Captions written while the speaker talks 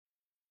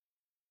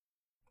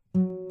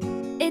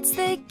It's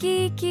the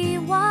Geeky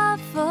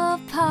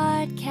Waffle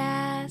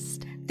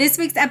Podcast. This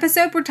week's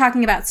episode, we're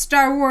talking about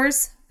Star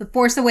Wars, The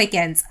Force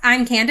Awakens.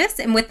 I'm Candace,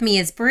 and with me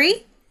is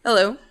Brie.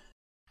 Hello.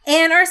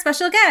 And our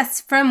special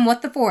guest from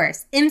What the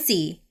Force,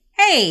 MC.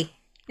 Hey,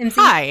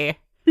 MC. Hi.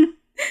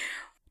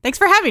 Thanks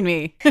for having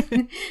me.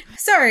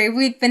 Sorry,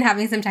 we've been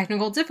having some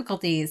technical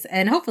difficulties,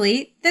 and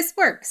hopefully this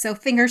works, so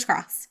fingers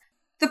crossed.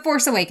 The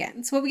Force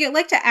Awakens. What we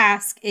like to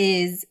ask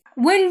is,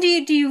 when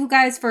did you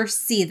guys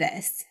first see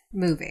this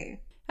movie?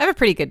 I have a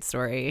pretty good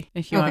story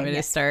if you want me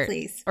to start.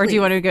 Please. Or do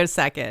you want to go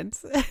second?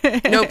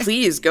 No,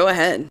 please, go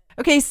ahead.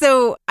 Okay,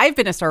 so I've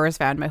been a Star Wars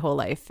fan my whole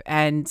life.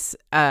 And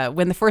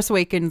when The Force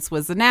Awakens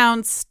was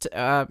announced,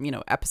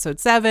 episode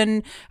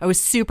 7, I was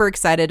super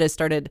excited. I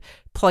started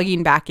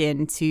plugging back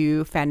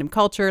into fandom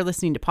culture,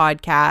 listening to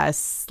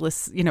podcasts,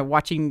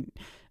 watching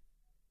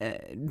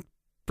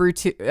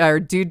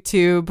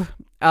DudeTube.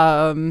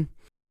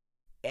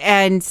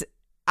 And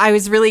I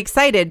was really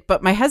excited.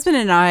 But my husband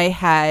and I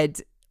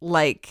had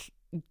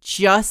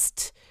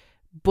just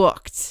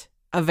booked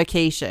a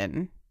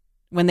vacation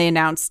when they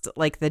announced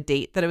the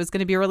date that it was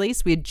going to be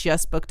released. We had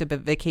just booked a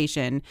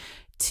vacation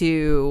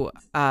to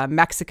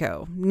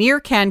Mexico, near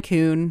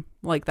Cancun,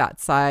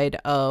 that side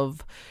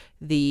of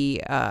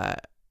the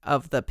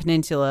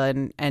peninsula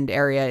and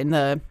area in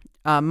the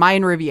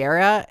Mayan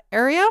Riviera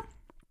area.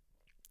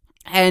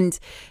 And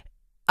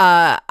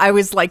I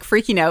was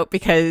freaking out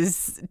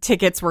because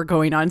tickets were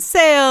going on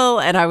sale,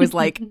 and I was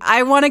like,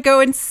 I want to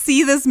go and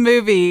see this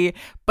movie,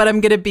 but I'm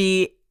going to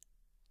be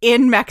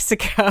in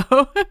Mexico.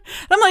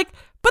 I'm like,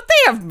 but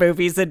they have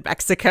movies in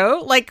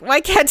Mexico. Why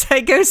can't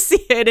I go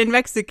see it in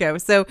Mexico?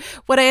 So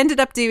what I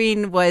ended up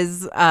doing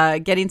was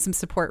getting some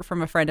support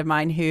from a friend of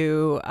mine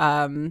who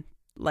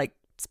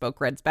spoke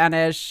red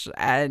Spanish,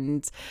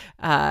 and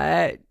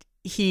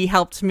he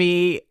helped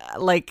me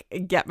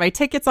get my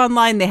tickets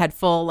online. They had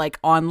full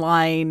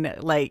online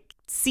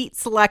seat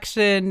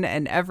selection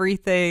and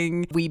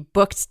everything. We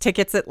booked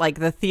tickets at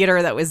the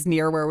theater that was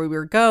near where we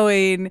were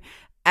going,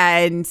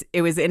 and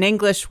it was in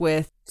English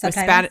with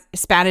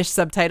Spanish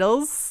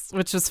subtitles,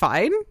 which was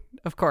fine,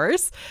 of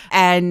course.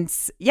 And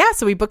so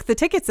we booked the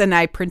tickets and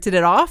I printed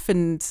it off,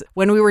 and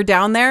when we were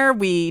down there,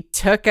 we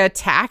took a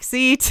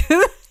taxi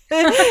to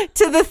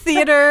the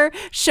theater,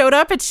 showed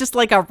up. It's just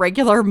a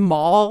regular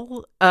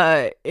mall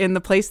in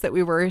the place that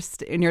we were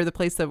near the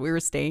place that we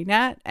were staying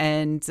at,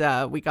 and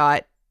we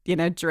got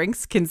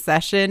drinks,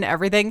 concession,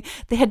 everything.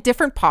 They had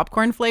different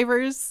popcorn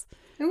flavors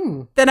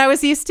than I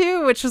was used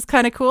to, which was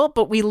kind of cool.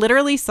 But we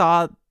literally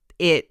saw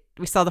it.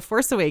 We saw The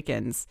Force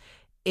Awakens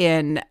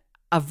in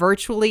a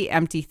virtually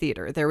empty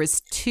theater. There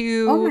was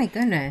 2 oh my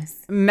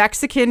goodness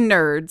Mexican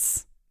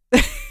nerds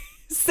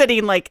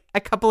sitting a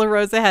couple of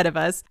rows ahead of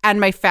us, and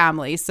my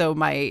family. So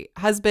my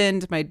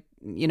husband, my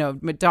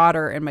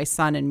daughter, and my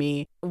son, and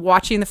me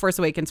watching The Force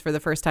Awakens for the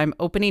first time,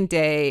 opening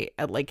day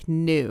at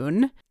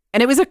noon.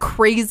 And it was a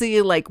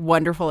crazy,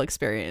 wonderful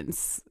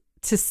experience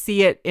to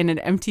see it in an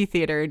empty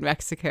theater in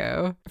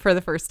Mexico for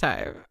the first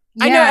time.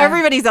 Yeah. I know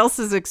everybody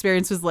else's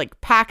experience was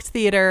packed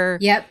theater.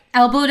 Yep.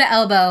 Elbow to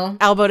elbow.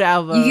 Elbow to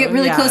elbow. You get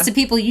really close to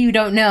people you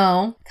don't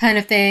know, kind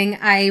of thing.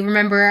 I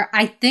remember,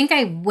 I think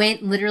I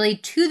went literally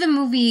to the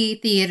movie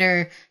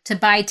theater to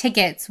buy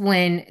tickets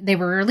when they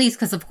were released.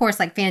 Because, of course,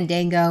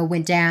 Fandango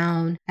went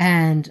down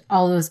and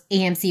all those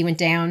AMC went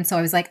down. So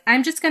I was like,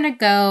 I'm just going to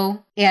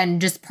go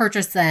and just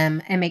purchase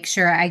them and make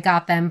sure I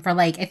got them for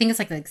I think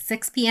it's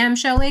 6 p.m.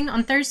 showing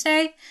on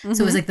Thursday. Mm-hmm.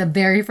 So it was the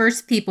very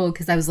first people,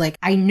 because I was like,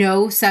 I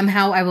know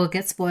somehow I will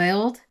get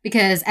spoiled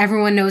because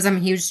everyone knows I'm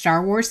a huge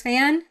Star Wars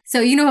fan. So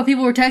you know how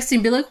people were texting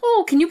and be like,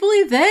 oh, can you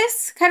believe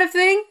this kind of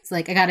thing? It's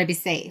I gotta be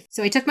safe.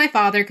 So I took my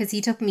father because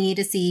he took me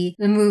to see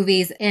the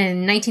movies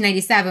in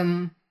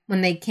 1997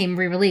 when they came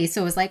re-released.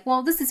 So it was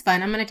well, this is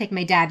fun. I'm going to take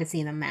my dad to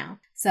see them now.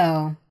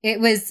 So it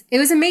was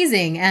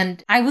amazing.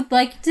 And I would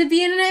like to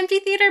be in an empty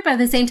theater, but at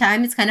the same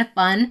time, it's kind of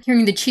fun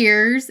hearing the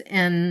cheers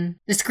and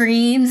the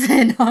screams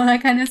and all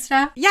that kind of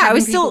stuff. Yeah, I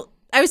was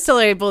still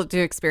able to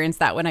experience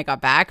that when I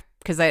got back,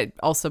 because I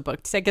also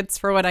booked tickets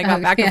for when I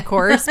got back, of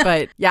course.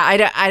 But yeah,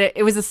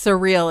 it was a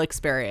surreal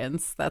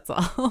experience. That's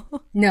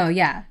all. No,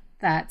 yeah,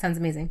 that sounds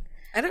amazing.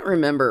 I don't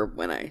remember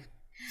when I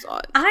saw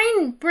it.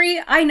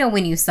 I know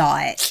when you saw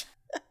it.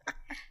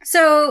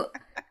 So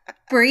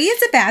Brie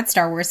is a bad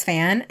Star Wars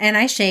fan, and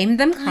I shame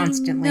them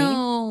constantly.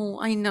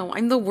 I know.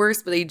 I'm the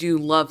worst, but I do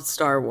love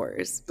Star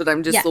Wars. But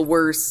I'm just the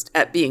worst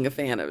at being a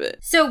fan of it.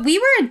 So we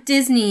were at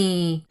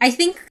Disney, I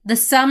think the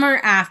summer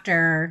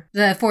after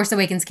The Force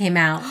Awakens came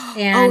out.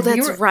 And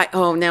right.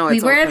 Oh, now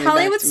it's all we were coming at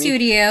Hollywood back to me.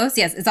 Studios.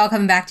 Yes, it's all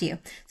coming back to you.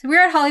 So we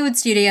were at Hollywood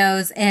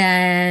Studios,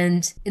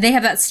 and they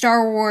have that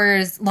Star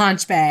Wars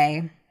launch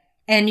bay.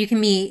 And you can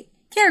meet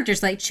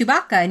characters like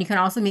Chewbacca, and you can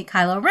also meet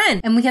Kylo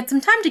Ren. And we had some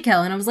time to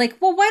kill, and I was like,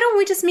 well, why don't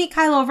we just meet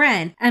Kylo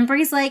Ren? And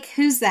Brie's like,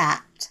 who's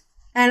that?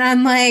 And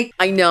I'm like,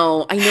 I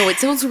know, it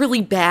sounds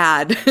really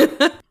bad.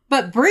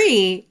 But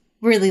Brie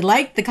really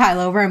liked the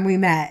Kylo Ren we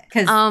met.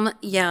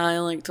 Yeah, I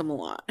liked him a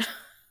lot.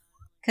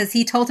 Because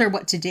he told her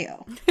what to do.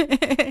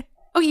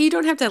 Oh, you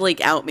don't have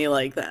to out me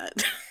like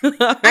that.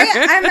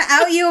 I'm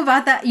out you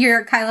about that.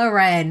 Your Kylo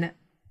Ren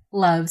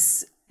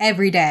loves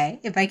every day,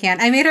 if I can.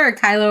 I made her a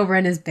Kylo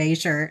Ren is Bay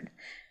shirt,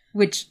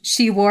 which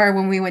she wore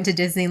when we went to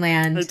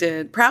Disneyland. I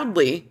did.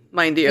 Proudly,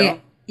 mind you.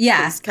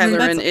 Yeah. Kylo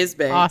Ren is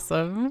Bay.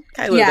 Awesome.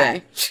 Kylo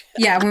Bay.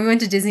 Yeah, when we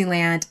went to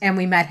Disneyland and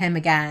we met him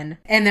again.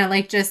 And they're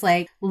like just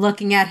like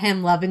looking at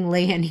him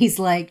lovingly and he's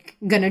like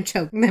gonna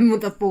choke them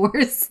with the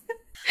Force.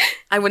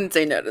 I wouldn't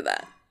say no to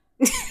that.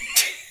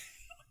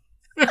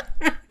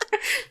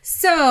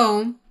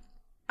 So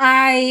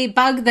I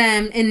bugged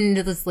them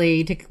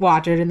endlessly to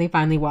watch it, and they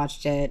finally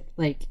watched it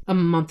like a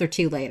month or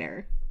two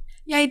later.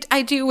 Yeah,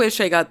 I do wish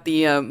I got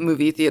the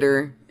movie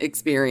theater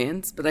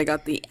experience, but I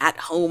got the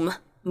at-home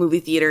movie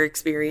theater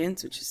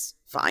experience, which is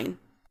fine.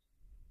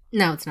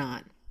 No, it's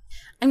not.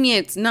 I mean,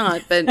 it's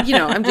not, but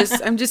I'm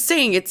just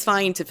saying it's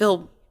fine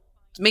to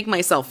make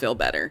myself feel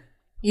better.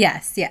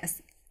 Yes.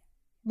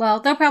 Well,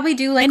 they'll probably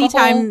do like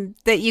anytime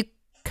that you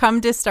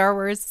come to Star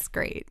Wars, it's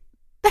great.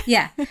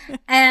 Yeah.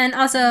 And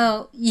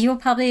also they'll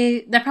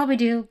probably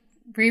do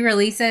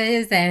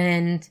re-releases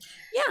and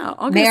yeah,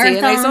 I'll go see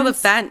it. I saw the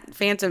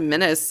Phantom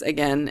Menace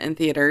again in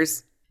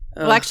theaters.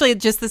 Ugh. Well, actually,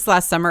 just this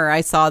last summer,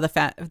 I saw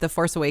the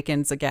Force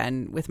Awakens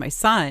again with my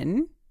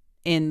son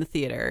in the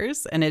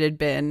theaters, and it had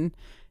been,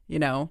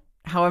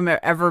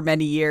 however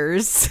many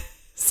years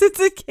since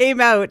it came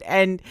out,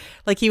 and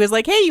like he was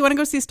like, "Hey, you want to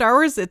go see Star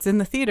Wars? It's in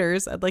the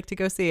theaters. I'd like to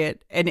go see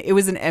it." And it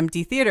was an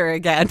empty theater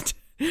again.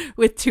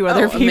 With two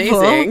other people,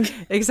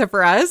 amazing. Except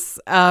for us.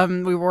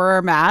 We wore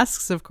our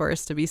masks, of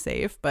course, to be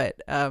safe.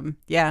 But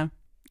yeah,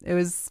 it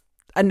was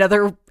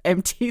another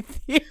empty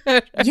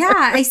theater. Yeah,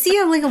 I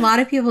see like a lot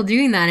of people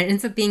doing that. It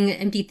ends up being an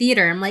empty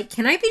theater. I'm like,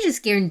 can I be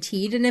just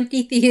guaranteed an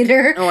empty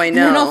theater? Oh, I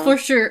know. And then I'll for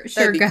sure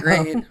That'd be go.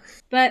 Great.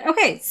 But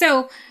okay,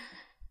 so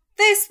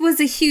this was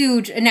a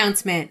huge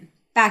announcement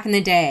back in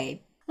the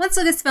day. Once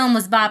Lucasfilm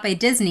was bought by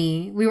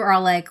Disney, we were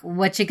all like,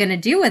 what you gonna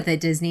do with it,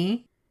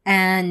 Disney?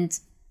 And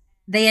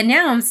they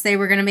announced they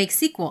were going to make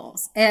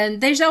sequels.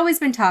 And there's always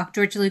been talk.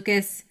 George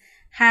Lucas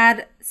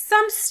had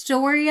some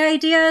story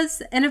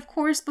ideas. And of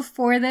course,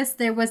 before this,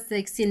 there was the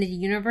extended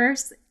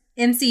universe.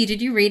 MC,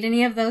 did you read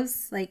any of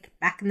those, like,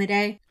 back in the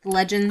day? The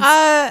Legends?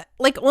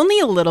 Like, only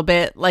a little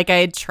bit. Like, I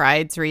had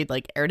tried to read,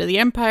 like, Heir to the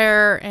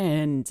Empire.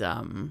 And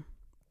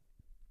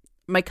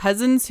my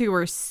cousins who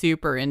were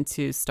super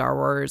into Star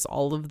Wars,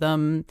 all of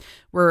them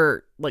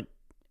were, like,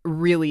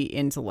 really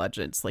into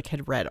Legends. Like,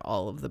 had read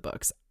all of the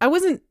books. I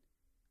wasn't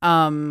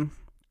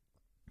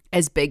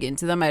as big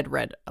into them. I'd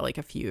read like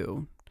a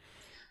few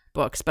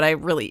books, but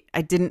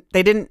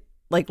they didn't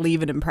like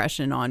leave an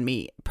impression on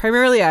me.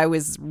 Primarily I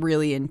was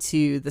really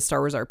into the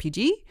Star Wars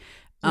RPG,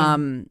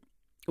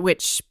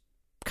 which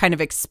kind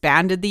of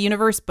expanded the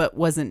universe, but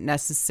wasn't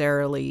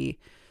necessarily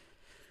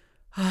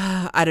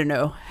I don't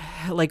know,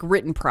 like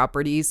written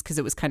properties, because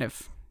it was kind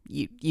of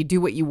you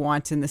do what you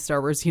want in the Star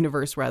Wars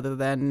universe rather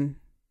than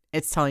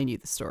it's telling you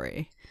the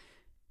story.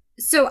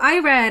 So I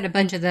read a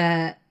bunch of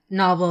the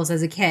novels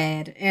as a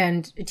kid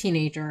and a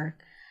teenager.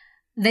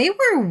 They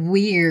were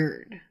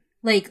weird.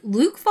 Like,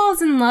 Luke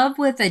falls in love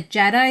with a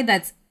Jedi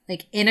that's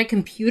like in a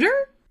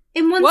computer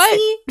in one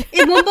scene,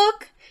 in one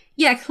book.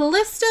 Yeah,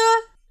 Callista,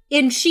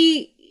 and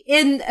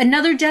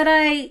another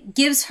Jedi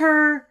gives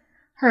her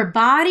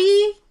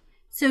body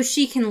so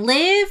she can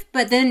live,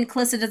 but then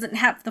Callista doesn't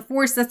have the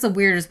Force. That's the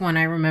weirdest one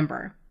I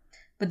remember.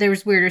 But there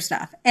was weirder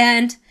stuff.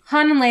 And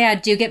Han and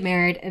Leia do get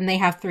married, and they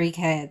have 3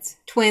 kids.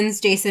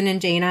 Twins, Jason and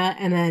Jaina,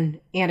 and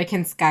then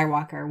Anakin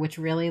Skywalker, which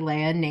really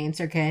Leia names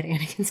her kid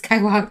Anakin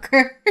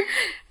Skywalker.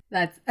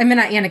 Not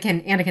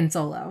Anakin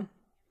Solo.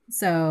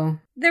 So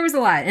there was a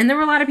lot. And there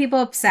were a lot of people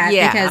upset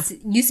because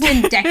you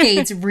spend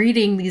decades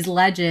reading these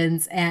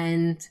legends,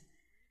 and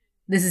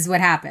this is what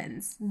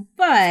happens.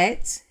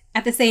 But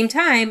at the same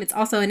time, it's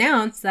also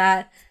announced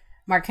that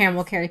Mark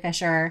Hamill, Carrie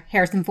Fisher,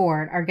 Harrison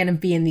Ford are going to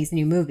be in these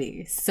new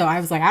movies. So I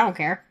was like, I don't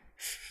care.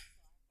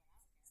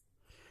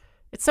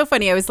 It's so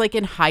funny. I was like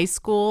in high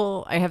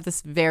school. I have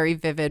this very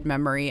vivid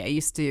memory. I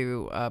used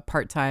to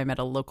part-time at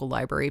a local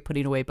library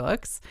putting away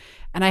books.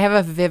 And I have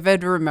a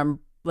vivid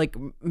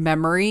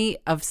memory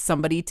of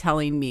somebody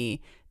telling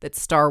me that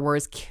Star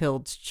Wars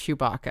killed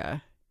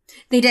Chewbacca.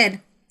 They did.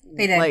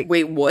 Like,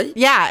 wait, what?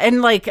 Yeah.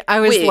 And like, I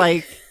was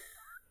like,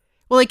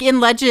 well, like in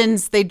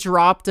Legends, they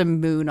dropped a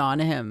moon on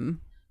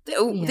him.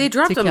 They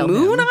dropped a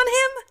moon on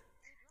him?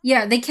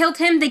 Yeah, they killed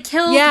him. They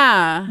killed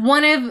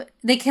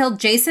they killed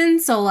Jason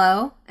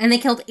Solo, and they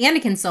killed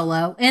Anakin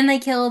Solo, and they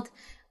killed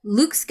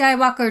Luke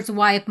Skywalker's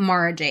wife,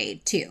 Mara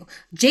Jade, too.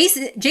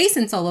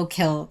 Jason Solo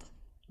killed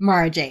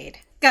Mara Jade.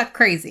 Got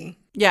crazy.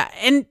 Yeah,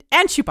 and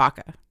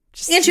Chewbacca.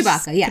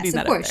 Chewbacca, yes,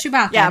 of course.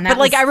 Chewbacca. Yeah, but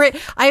like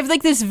I have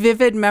like this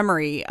vivid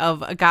memory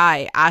of a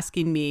guy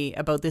asking me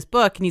about this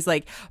book, and he's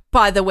like,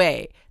 by the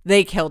way,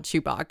 they killed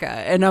Chewbacca.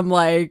 And I'm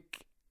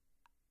like,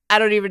 I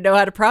don't even know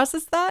how to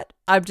process that.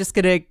 I'm just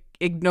going to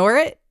ignore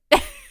it.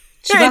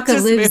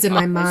 Chewbacca lives in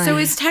my mind. So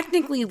is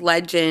technically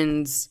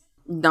Legends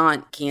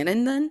not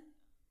canon then?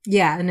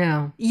 Yeah,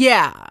 no.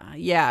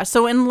 Yeah.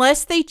 So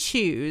unless they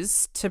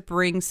choose to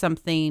bring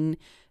something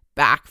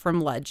back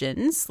from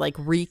Legends, like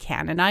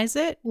recanonize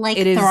it. Like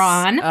it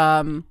Thrawn,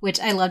 is, which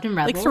I loved in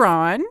Rebels. like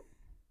Thrawn.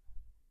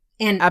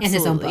 And Absolutely. in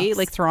his own books.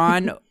 Like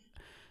Thrawn.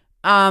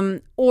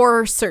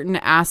 Or certain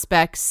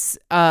aspects,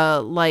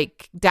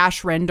 like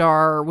Dash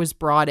Rendar was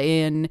brought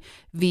in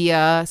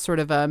via sort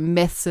of a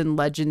myths and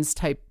legends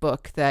type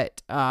book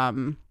that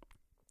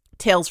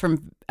Tales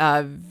from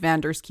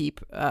Vander's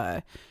Keep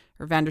or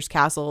Vander's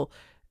Castle.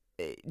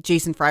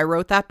 Jason Fry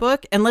wrote that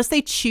book. Unless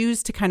they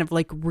choose to kind of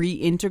like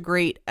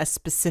reintegrate a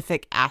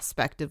specific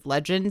aspect of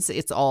Legends,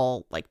 it's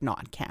all like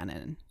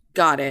non-canon.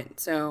 Got it.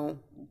 So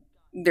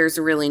there's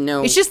really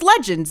no... It's just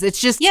Legends.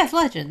 It's just... Yes,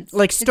 Legends.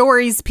 Like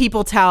stories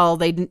people tell.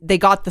 They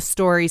got the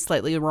story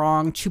slightly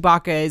wrong.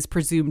 Chewbacca is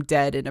presumed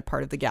dead in a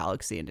part of the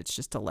galaxy, and it's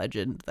just a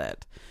legend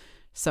that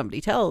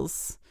somebody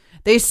tells.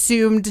 They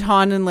assumed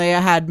Han and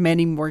Leia had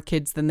many more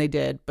kids than they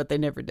did, but they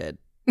never did.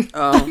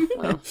 Oh,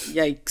 well,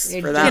 yikes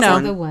for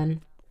that the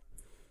one.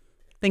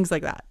 Things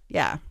like that.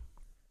 Yeah.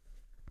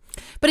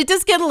 But it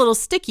does get a little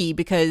sticky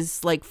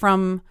because like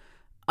from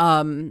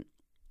a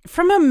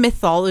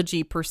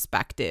mythology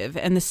perspective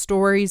and the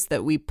stories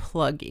that we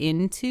plug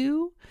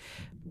into,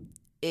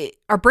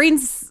 our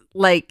brains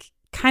like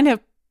kind of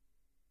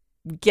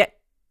get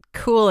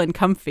cool and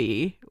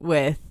comfy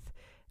with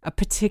a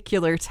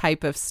particular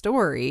type of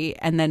story,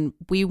 and then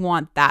we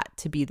want that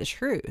to be the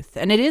truth,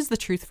 and it is the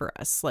truth for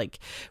us. Like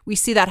we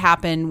see that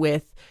happen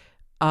with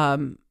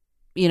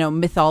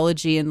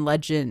mythology and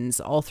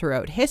legends all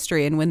throughout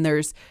history. And when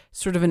there's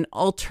sort of an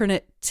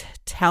alternate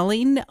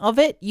telling of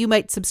it, you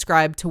might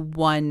subscribe to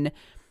one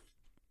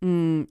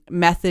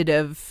method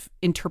of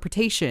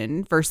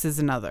interpretation versus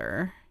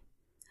another.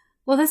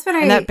 Well, that's what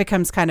and that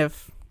becomes kind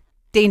of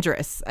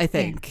dangerous, I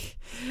think.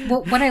 Yeah.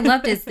 Well, what I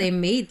loved is they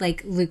made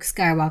like Luke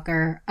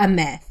Skywalker a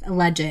myth, a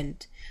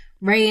legend.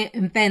 Rey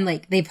and Ben,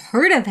 like they've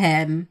heard of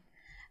him,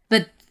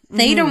 but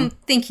they don't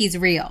think he's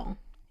real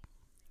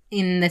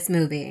in this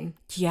movie.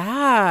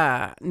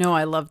 Yeah. No,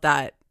 I love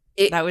that.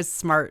 That was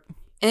smart.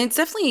 And it's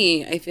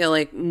definitely, I feel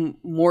like,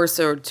 more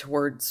so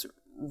towards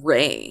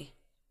Rey,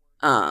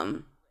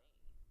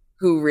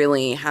 who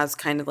really has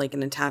kind of like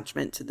an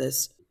attachment to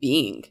this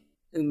being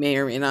who may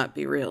or may not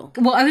be real.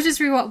 Well, I was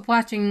just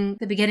watching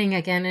the beginning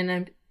again,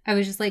 and I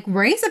was just like,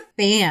 Rey's a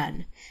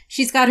fan.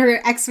 She's got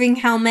her X-Wing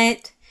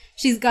helmet.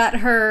 She's got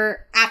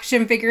her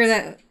action figure,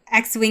 that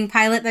X-Wing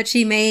pilot that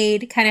she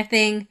made, kind of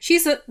thing.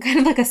 She's kind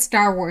of like a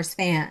Star Wars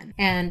fan,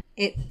 and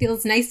it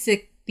feels nice to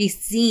be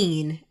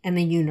seen in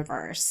the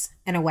universe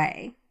in a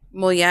way.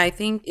 Well, yeah, I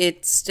think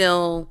it's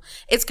kind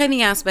of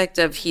the aspect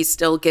of he's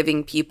still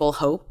giving people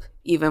hope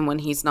even when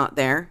he's not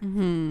there.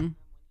 Mm-hmm.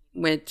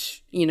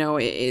 Which,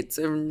 it's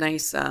a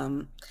nice,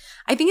 I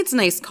think it's a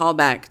nice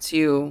callback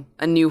to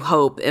A New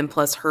Hope, and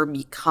plus her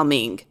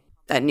becoming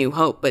that New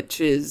Hope, which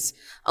is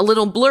a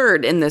little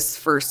blurred in this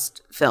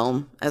first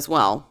film as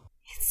well.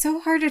 It's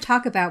so hard to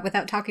talk about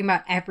without talking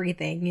about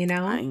everything,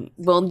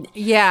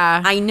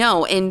 Yeah. I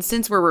know. And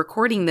since we're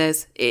recording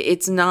this,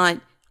 it's not,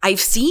 I've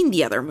seen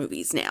the other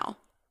movies now.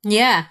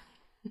 Yeah.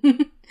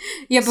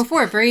 Yeah,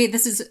 before,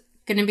 this is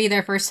going to be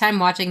their first time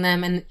watching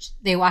them, and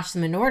they watched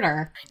them in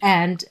order.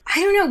 And I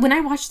don't know, when I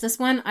watched this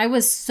one, I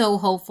was so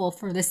hopeful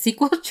for the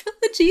sequel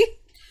trilogy.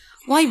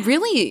 Well,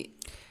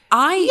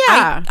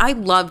 I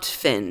loved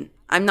Finn.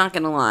 I'm not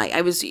going to lie.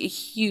 I was a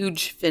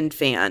huge Finn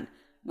fan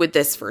with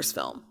this first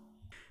film.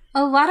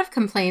 A lot of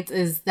complaints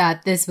is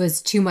that this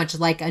was too much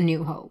like A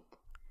New Hope,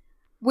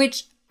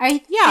 which I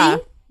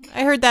think...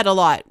 I heard that a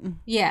lot.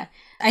 Yeah.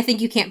 I think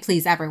you can't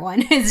please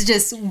everyone. It's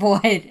just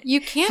what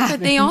you can't, happens.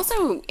 But they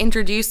also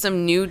introduced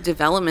some new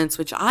developments,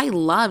 which I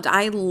loved.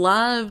 I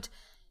loved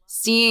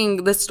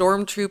seeing the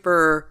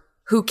stormtrooper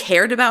who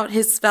cared about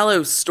his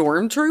fellow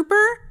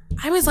stormtrooper.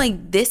 I was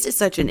like, this is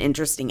such an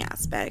interesting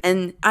aspect.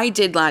 And I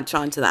did latch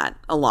on to that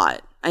a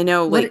lot. I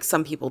know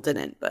some people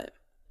didn't, but...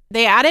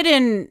 They added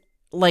in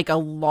like a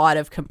lot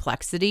of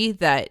complexity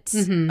that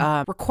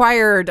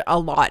required a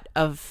lot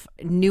of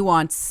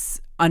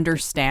nuance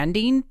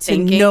understanding to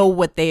know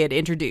what they had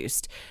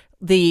introduced.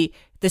 The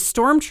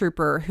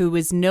stormtrooper who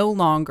was no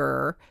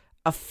longer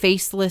a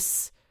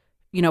faceless,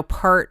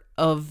 part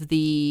of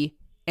the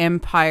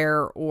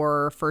Empire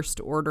or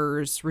First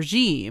Order's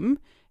regime,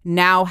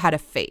 now had a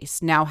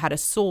face, now had a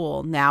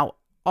soul. Now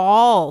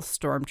all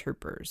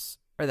stormtroopers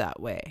are that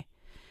way.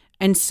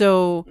 And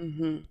so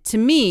to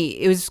me,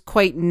 it was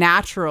quite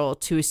natural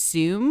to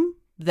assume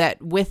that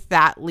with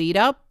that lead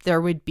up, there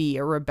would be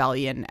a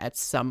rebellion at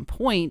some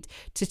point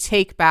to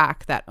take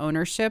back that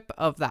ownership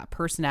of that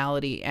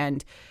personality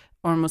and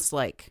almost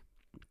like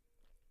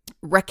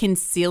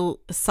reconcile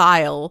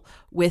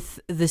with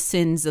the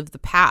sins of the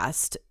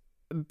past,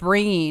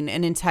 bringing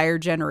an entire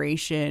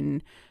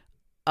generation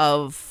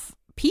of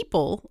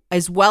people,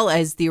 as well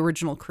as the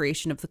original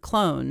creation of the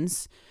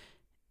clones,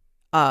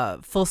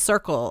 full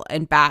circle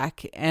and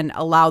back, and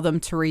allow them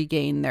to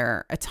regain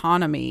their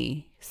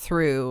autonomy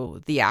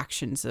through the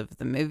actions of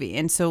the movie.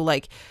 And so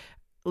like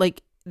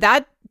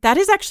that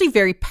is actually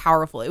very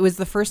powerful. It was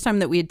the first time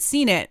that we had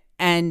seen it,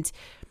 and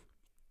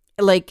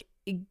like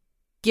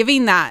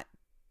giving that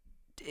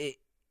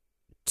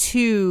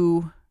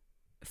to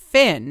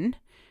Finn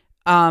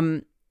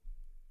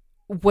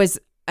was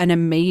an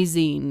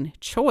amazing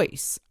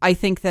choice. I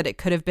think that it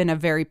could have been a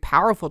very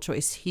powerful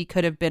choice. He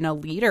could have been a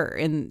leader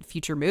in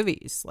future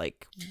movies,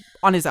 like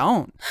on his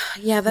own.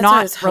 Yeah, that's not what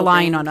I was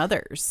relying hoping. on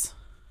others.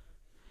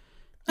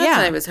 That's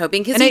what I was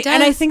hoping, because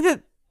and I think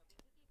that,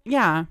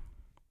 yeah.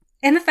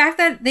 And the fact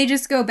that they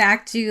just go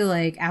back to,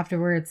 like,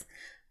 afterwards,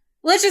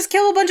 let's just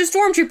kill a bunch of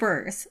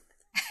stormtroopers.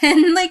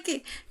 And,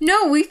 like,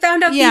 no, we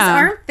found out these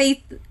aren't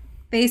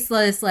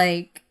faceless,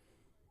 like,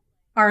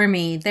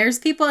 army. There's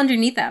people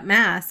underneath that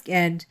mask.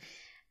 And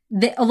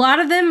a lot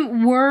of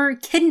them were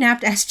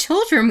kidnapped as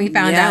children, we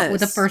found out,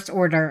 with the First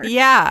Order.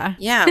 Yeah.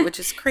 Yeah, which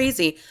is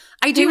crazy.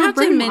 I do have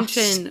to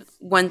mention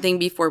one thing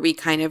before we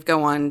kind of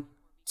go on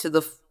to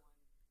the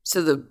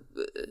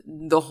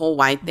whole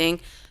wide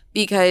thing,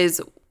 because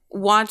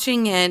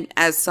watching it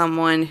as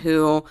someone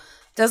who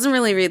doesn't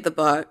really read the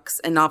books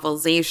and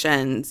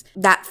novelizations,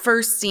 that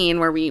first scene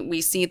where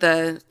we see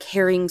the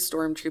carrying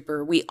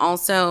stormtrooper, we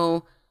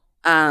also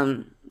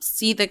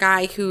see the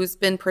guy who's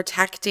been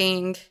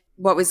protecting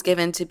what was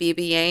given to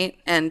BB-8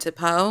 and to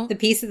Poe. The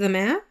piece of the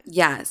map?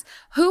 Yes.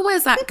 Who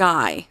was that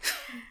guy?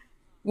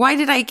 Why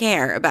did I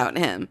care about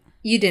him?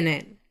 You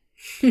didn't.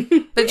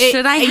 But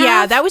should I have?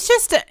 Yeah, that was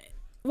just...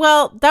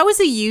 that was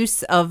a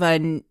use of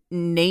a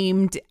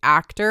named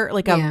actor,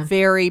 like a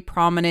very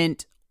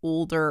prominent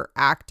older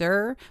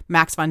actor,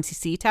 Max von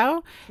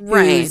Sydow,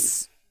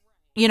 who's,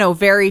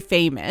 very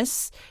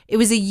famous. It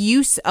was a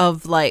use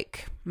of,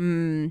 like,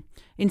 in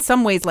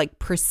some ways, like,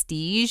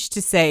 prestige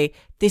to say,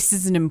 this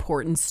is an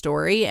important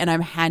story and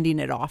I'm handing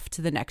it off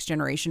to the next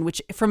generation, which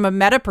from a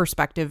meta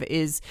perspective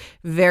is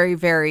very,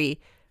 very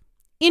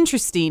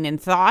interesting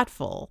and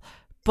thoughtful.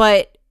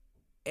 But,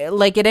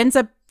 like, it ends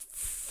up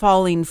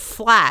falling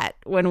flat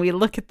when we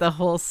look at the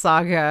whole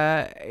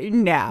saga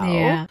now.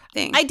 Yeah.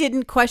 I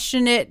didn't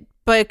question it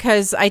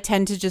because I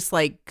tend to just,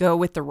 like, go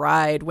with the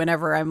ride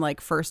whenever I'm, like,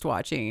 first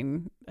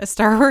watching a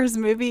Star Wars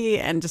movie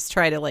and just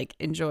try to, like,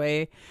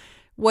 enjoy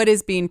what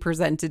is being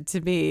presented to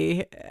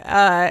me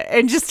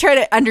and just try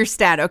to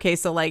understand, okay,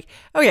 so, like,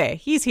 okay,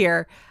 he's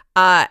here.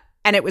 And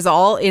it was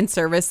all in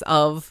service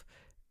of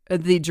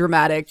the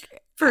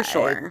dramatic... For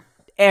sure.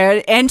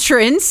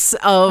 Entrance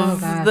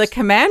of the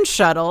command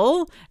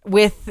shuttle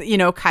with,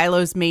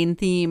 Kylo's main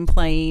theme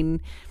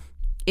playing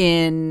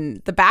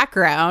in the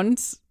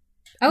background.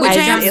 Which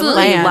I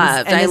absolutely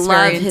loved. I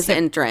love his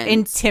entrance.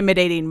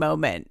 Intimidating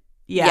moment.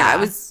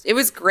 Yeah, it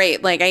was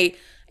great. Like, I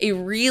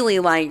really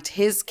liked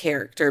his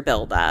character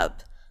build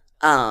up.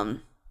 I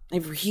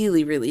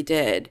really, really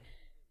did.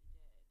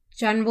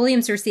 John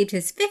Williams received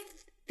his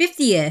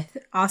 50th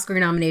Oscar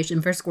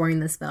nomination for scoring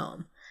this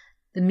film.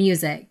 The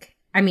music.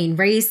 I mean,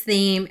 Rey's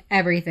theme,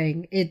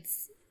 everything.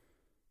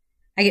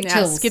 I get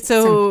chills.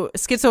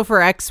 Schizo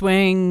for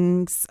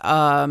X-Wings,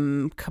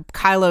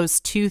 Kylo's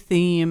 2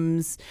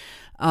 themes,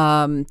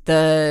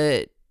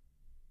 the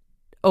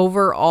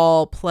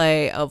overall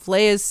play of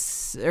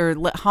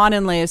Han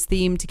and Leia's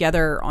theme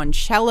together on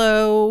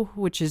cello,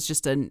 which is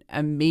just an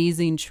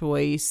amazing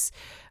choice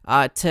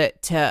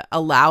to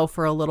allow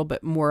for a little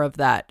bit more of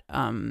that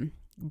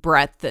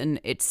breadth,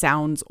 and it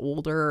sounds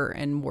older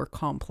and more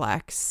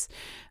complex.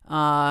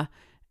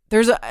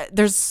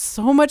 There's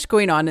so much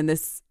going on in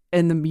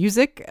the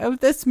music of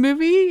this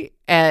movie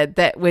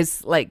that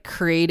was, like,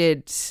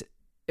 created,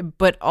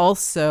 but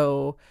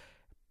also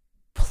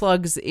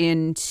plugs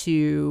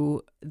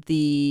into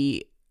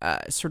the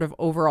sort of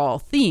overall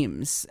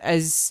themes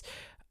as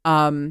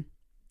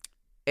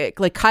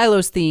like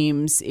Kylo's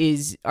themes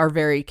are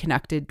very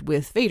connected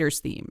with Vader's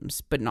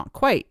themes, but not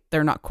quite.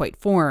 They're not quite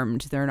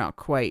formed. They're not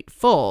quite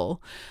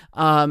full.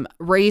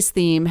 Rey's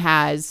theme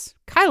has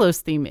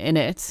Kylo's theme in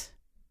it.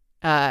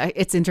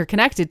 It's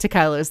interconnected to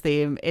Kylo's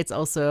theme. It's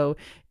also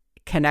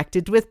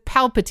connected with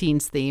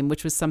Palpatine's theme,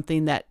 which was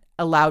something that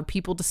allowed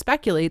people to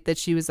speculate that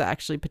she was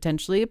actually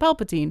potentially a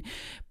Palpatine.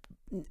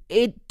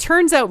 It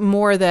turns out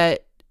more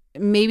that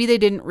maybe they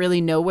didn't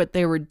really know what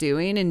they were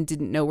doing and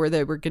didn't know where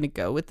they were going to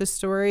go with the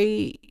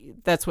story.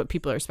 That's what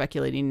people are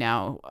speculating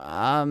now,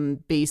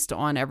 based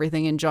on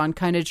everything. And John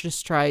kind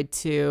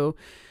of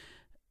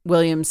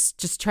Williams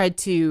just tried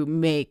to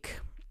make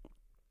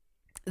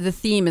the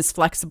theme as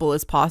flexible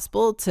as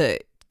possible to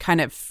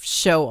kind of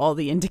show all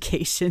the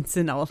indications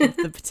and all of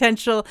the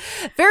potential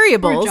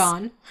variables. Poor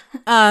John.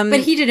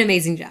 But he did an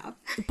amazing job.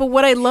 But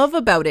what I love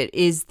about it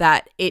is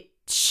that it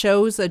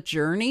shows a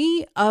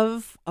journey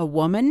of a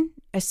woman,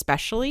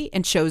 especially,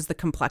 and shows the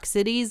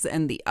complexities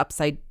and the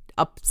ups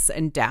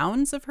and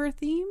downs of her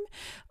theme.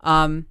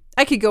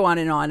 I could go on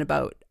and on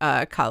about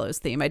Kylo's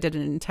theme. I did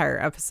an entire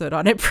episode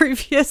on it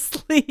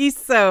previously,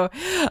 so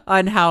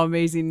on how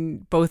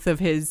amazing both of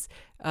his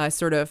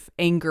sort of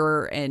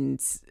anger and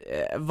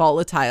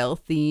volatile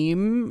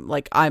theme,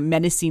 like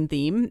menacing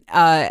theme,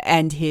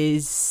 and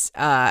his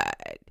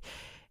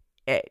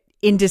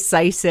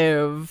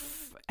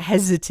indecisive,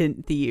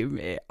 hesitant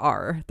theme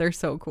they're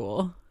so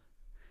cool.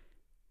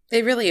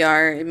 They really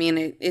are. I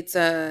mean, it's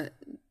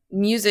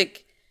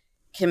music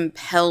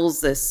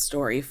compels this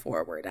story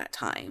forward at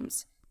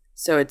times.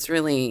 So it's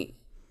really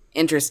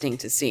interesting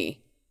to see,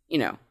 you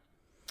know,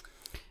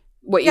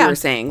 what you were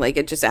saying. Like,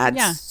 it just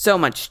adds so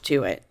much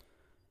to it.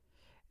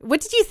 What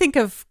did you think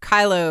of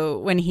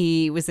Kylo when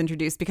he was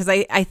introduced? Because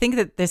I think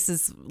that this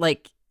is,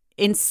 like,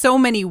 in so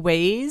many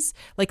ways,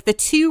 like, the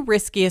two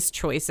riskiest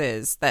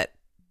choices that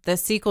the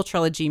sequel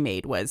trilogy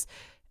made was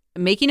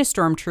making a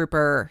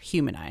stormtrooper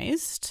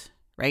humanized,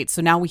 right?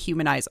 So now we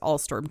humanize all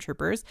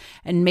stormtroopers,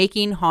 and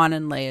making Han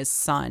and Leia's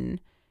son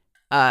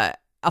a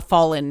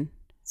fallen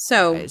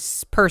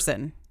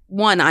person.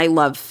 One, I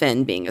love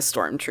Finn being a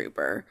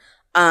stormtrooper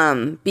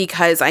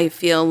because I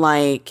feel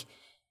like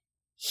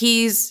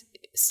he's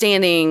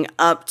standing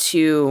up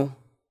to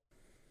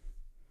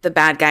the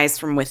bad guys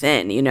from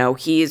within. You know,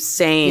 he's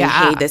saying,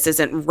 hey, this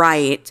isn't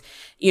right.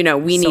 You know,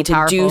 we need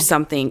to do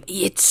something.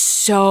 It's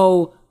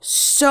so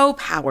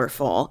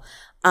powerful,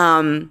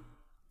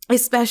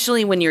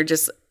 especially when you're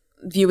just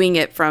viewing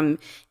it from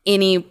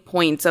any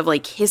points of,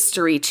 like,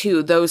 history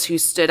to those who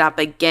stood up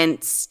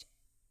against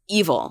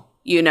evil,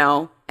 you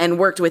know, and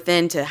worked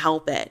within to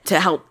help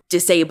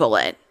disable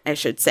it, I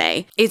should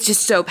say. It's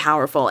just so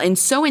powerful and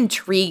so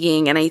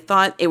intriguing. And I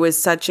thought it was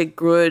such a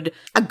good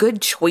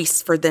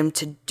choice for them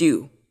to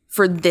do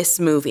for this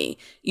movie.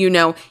 You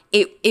know,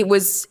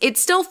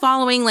 it's still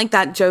following, like,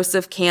 that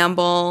Joseph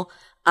Campbell,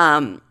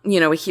 you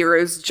know, a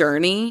hero's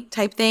journey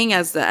type thing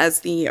as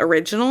the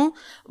original,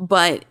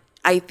 but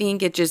I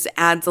think it just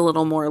adds a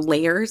little more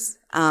layers,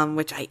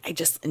 which I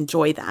just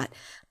enjoy that.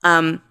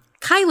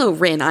 Kylo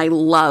Ren, I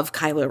love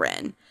Kylo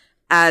Ren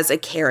as a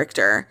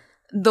character.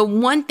 The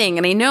one thing,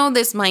 and I know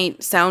this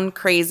might sound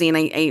crazy, and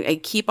I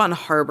keep on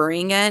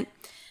harboring it,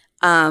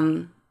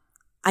 I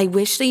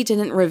wish they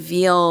didn't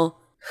reveal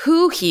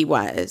who he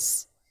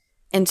was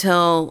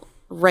until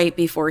right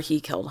before he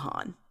killed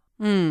Han.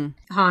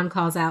 Han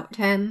calls out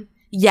to him.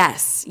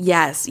 Yes.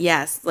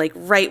 Like,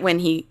 right when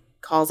he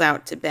calls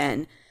out to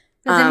Ben.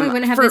 But then we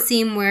wouldn't have the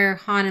scene where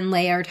Han and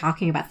Leia are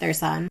talking about their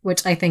son,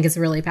 which I think is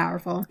really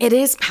powerful. It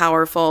is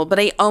powerful, but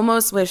I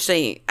almost wish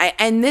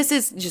and this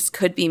is just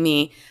could be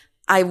me,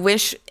 I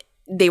wish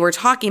they were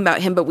talking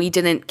about him, but we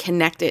didn't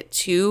connect it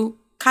to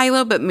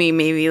Kylo, but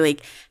maybe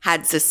like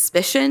had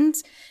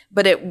suspicions,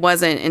 but it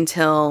wasn't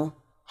until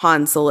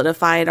Han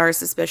solidified our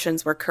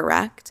suspicions were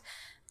correct.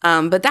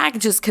 But that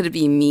just could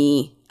be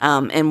me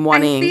and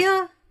wanting.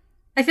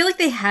 I feel like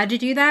they had to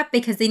do that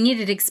because they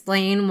needed to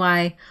explain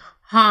why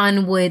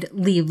Han would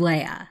leave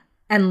Leia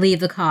and leave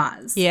the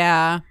cause.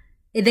 Yeah.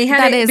 They had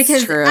that it is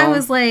because true. I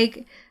was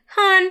like,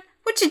 Han,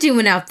 what you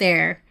doing out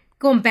there?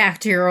 Going back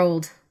to your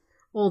old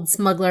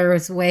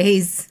smuggler's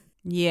ways.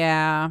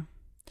 Yeah.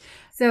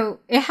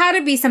 So it had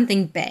to be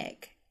something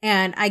big.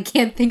 And I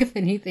can't think of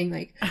anything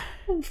like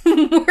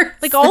worse.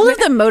 Like, all of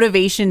the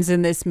motivations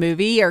in this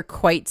movie are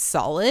quite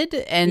solid,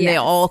 and they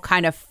all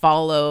kind of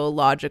follow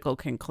logical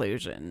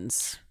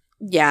conclusions.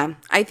 Yeah,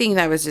 I think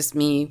that was just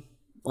me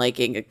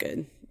liking a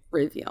good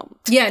reveal.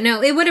 Yeah,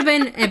 no, it would have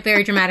been a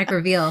very dramatic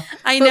reveal.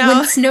 I but know.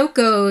 When Snoke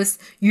goes,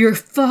 your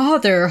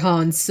father,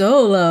 Han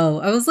Solo,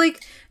 I was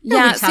like,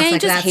 yeah, see, I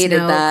like just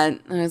hated Snoke. that.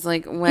 I was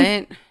like,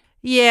 what?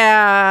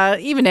 Yeah,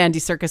 even Andy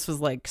Serkis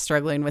was like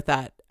struggling with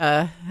that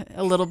a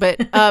little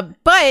bit.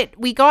 But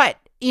we got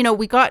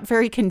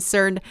very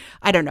concerned.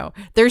 I don't know.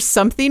 There's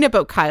something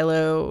about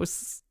Kylo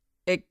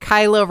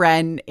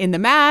Ren in the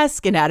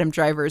mask and Adam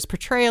Driver's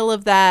portrayal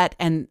of that,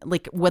 and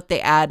like what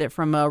they add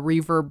from a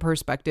reverb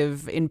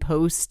perspective in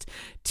post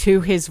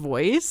to his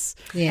voice.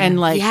 Yeah. And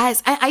like,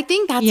 yes, I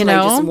think that's what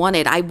I just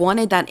wanted. I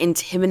wanted that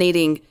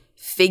intimidating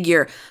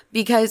figure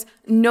because,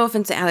 no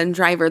offense to Adam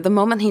Driver, the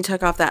moment he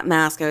took off that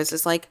mask, I was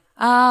just like,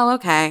 oh,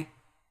 okay.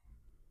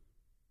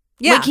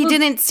 Yeah. Like, he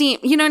didn't seem,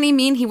 you know what I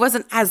mean? He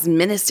wasn't as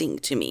menacing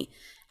to me.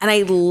 And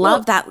I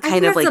love that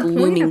kind of like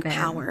looming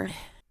power.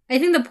 I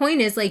think the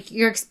point is, like,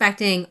 you're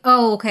expecting,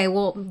 oh, okay,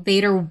 well,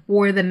 Vader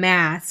wore the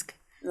mask.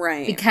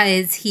 Right.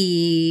 Because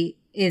he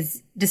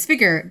is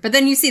disfigured. But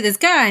then you see this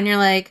guy and you're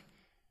like,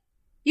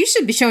 you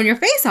should be showing your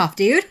face off,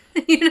 dude.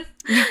 You know?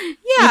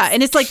 Yeah.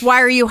 And it's like,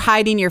 why are you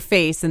hiding your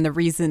face? And the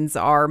reasons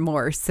are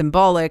more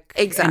symbolic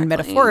and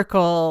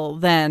metaphorical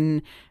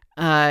than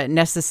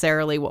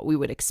necessarily what we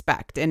would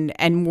expect,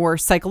 and more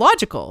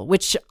psychological,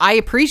 which I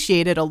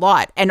appreciated a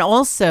lot. And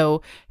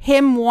also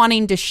him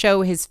wanting to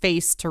show his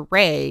face to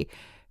Rey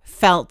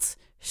felt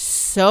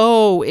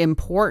so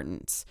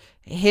important.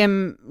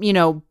 Him,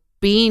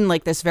 being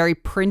like this very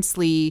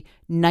princely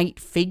knight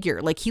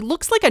figure. Like, he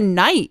looks like a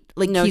knight.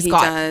 Like, he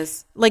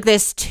does. Like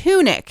this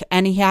tunic,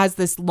 and he has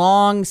this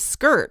long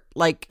skirt,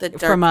 like the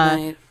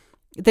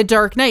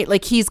Dark Knight.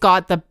 Like, he's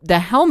got the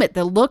helmet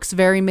that looks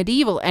very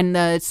medieval, and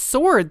the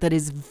sword that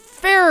is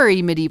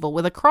very medieval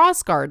with a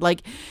crossguard.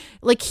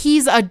 Like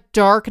he's a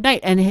Dark Knight,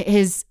 and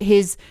his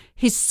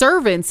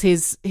servants,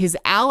 his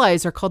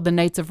allies are called the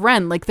Knights of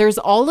Ren. Like, there's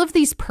all of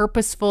these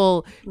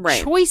purposeful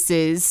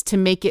choices to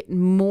make it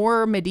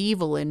more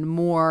medieval and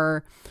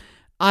more,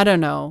 I don't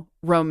know,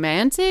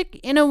 romantic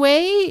in a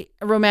way.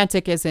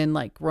 Romantic as in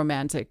like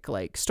romantic,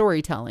 like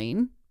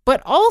storytelling,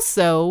 but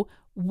also,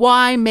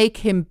 why make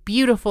him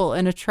beautiful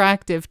and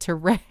attractive to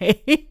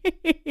Rey?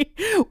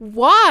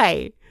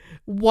 Why?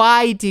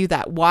 why do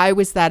that? Why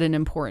was that an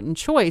important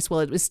choice? Well,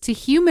 it was to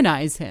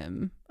humanize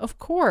him, of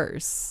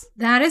course.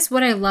 That is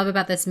what I love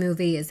about this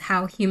movie, is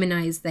how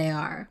humanized they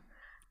are.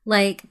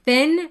 Like,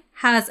 Finn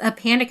has a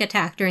panic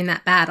attack during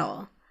that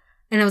battle.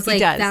 And I was like,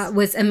 that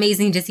was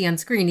amazing to see on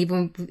screen.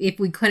 Even if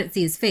we couldn't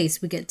see his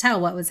face, we could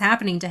tell what was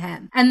happening to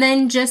him. And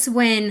then just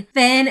when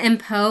Finn and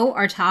Poe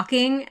are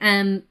talking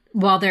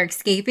while they're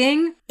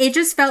escaping, it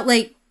just felt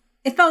like,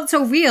 it felt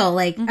so real.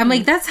 Like, I'm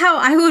like, that's how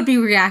I would be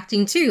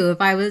reacting too. If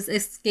I was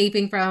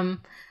escaping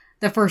from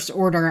the First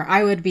Order,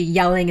 I would be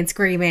yelling and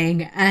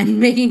screaming and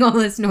making all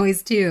this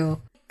noise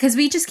too. Because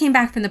we just came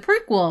back from the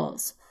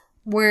prequels,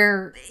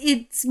 where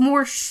it's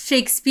more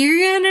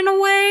Shakespearean in a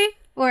way.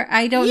 Or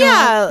I don't know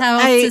how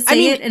else to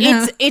say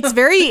it. It's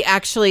very,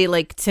 actually,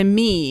 like, to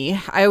me,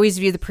 I always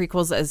view the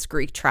prequels as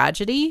Greek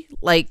tragedy.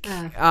 Like,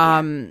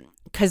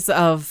 because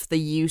of the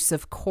use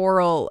of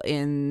choral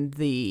in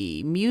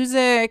the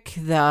music,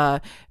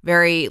 the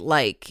very,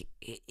 like,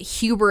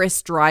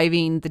 hubris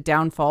driving the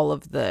downfall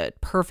of the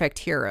perfect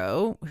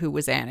hero, who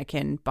was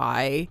Anakin,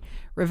 by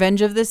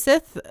Revenge of the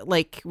Sith.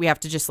 Like, we have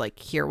to just, like,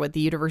 hear what the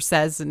universe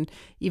says. And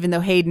even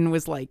though Hayden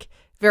was, like,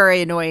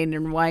 very annoying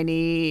and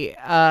whiny,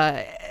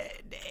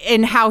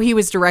 in how he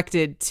was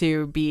directed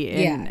to be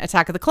in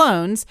Attack of the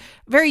Clones,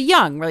 very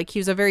young, like he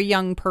was a very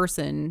young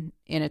person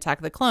in Attack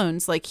of the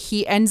Clones, like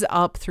he ends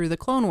up through the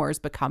Clone Wars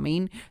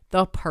becoming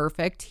the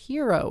perfect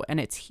hero, and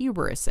it's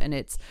hubris and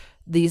it's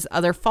these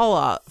other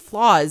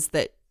flaws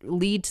that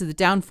lead to the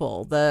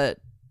downfall. The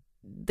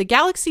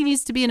galaxy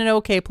needs to be in an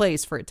okay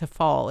place for it to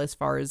fall as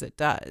far as it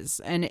does,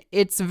 and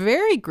it's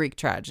very Greek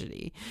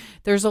tragedy.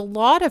 There's a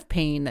lot of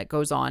pain that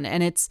goes on,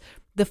 and it's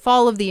the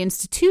fall of the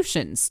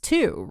institutions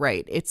too,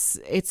 right?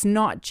 It's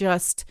not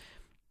just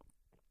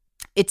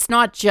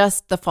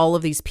the fall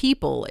of these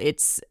people.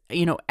 It's,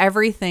 you know,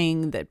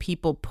 everything that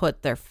people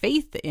put their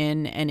faith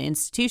in and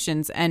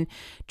institutions. And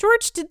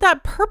George did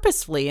that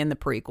purposefully in the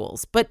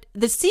prequels, but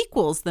the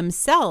sequels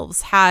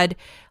themselves had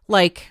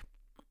like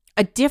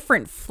a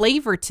different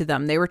flavor to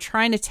them. They were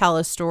trying to tell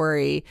a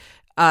story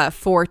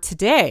for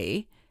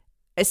today,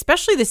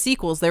 especially the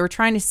sequels. They were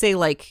trying to say,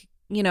 like,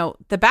 you know,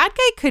 the bad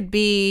guy could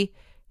be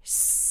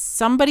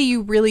somebody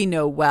you really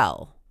know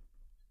well,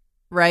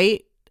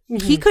 right?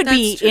 He could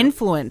be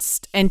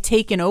influenced and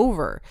taken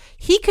over.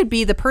 He could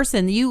be the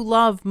person you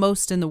love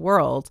most in the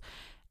world.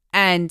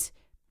 And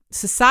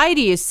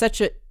society is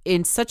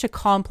in such a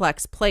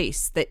complex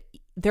place that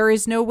there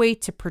is no way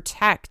to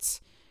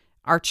protect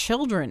our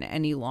children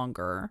any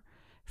longer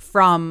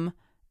from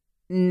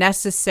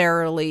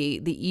necessarily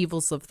the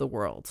evils of the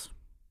world.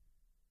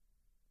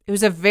 It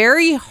was a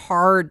very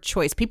hard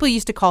choice. People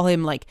used to call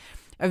him like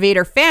a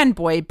Vader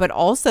fanboy, but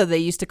also they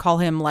used to call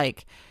him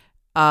like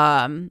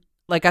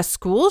a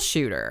school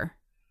shooter,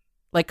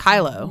 like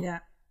Kylo. Yeah.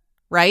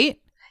 Right?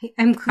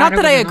 I'm not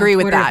that I agree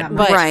with that,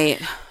 but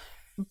right.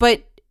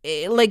 But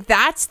like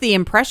that's the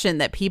impression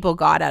that people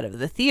got out of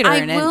the theater.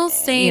 I will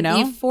say, you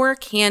know, before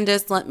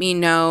Candace let me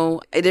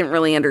know, I didn't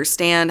really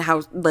understand how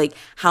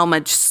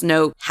much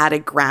Snoke had a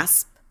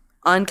grasp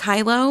on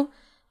Kylo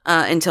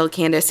until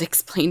Candace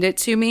explained it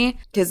to me,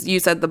 because you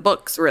said the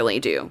books really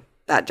do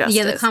that justice.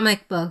 Yeah, the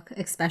comic book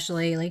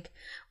especially. Like,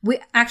 we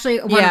actually,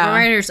 one of our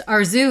writers,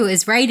 Arzu,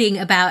 is writing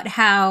about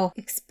how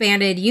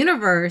expanded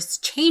universe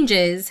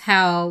changes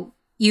how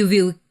you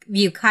view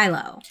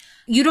Kylo.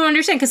 You don't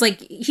understand, because like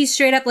he's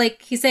straight up,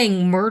 like he's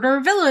saying murder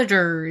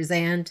villagers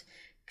and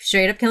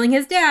straight up killing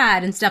his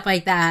dad and stuff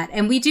like that.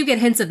 And we do get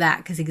hints of that,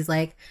 because he's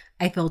like,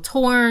 I feel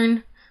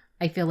torn,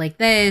 I feel like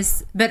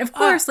this, but of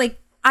course, like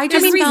I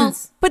just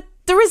reasons. But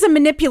there is a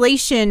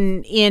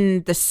manipulation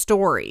in the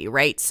story,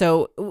 right?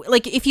 So,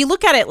 like, if you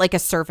look at it like a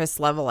surface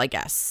level, I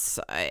guess,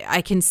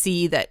 I can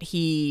see that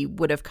he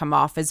would have come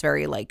off as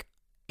very, like,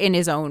 in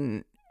his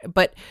own...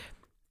 But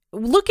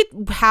look at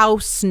how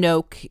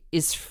Snoke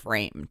is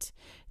framed.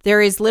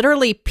 There is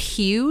literally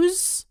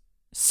pews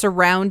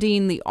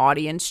surrounding the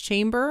audience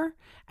chamber,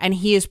 and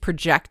he is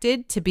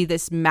projected to be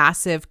this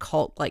massive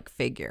cult-like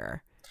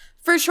figure.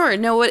 For sure.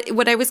 No,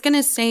 what I was going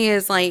to say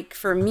is, like,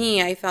 for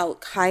me, I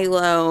felt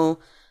Kylo...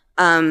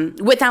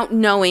 without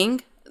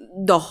knowing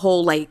the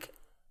whole like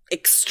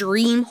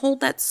extreme hold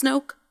that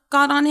Snoke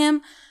got on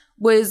him,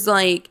 was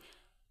like,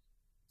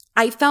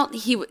 I felt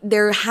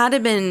there had to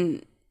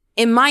been,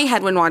 in my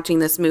head when watching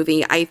this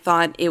movie, I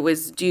thought it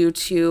was due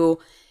to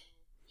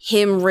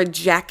him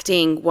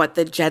rejecting what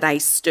the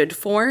Jedi stood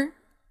for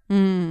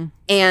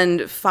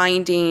and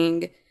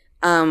finding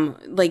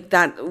like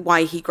that,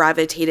 why he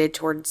gravitated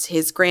towards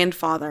his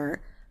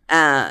grandfather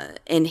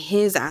and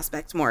his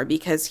aspect more,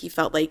 because he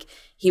felt like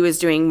he was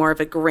doing more of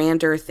a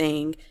grander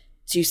thing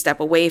to step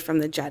away from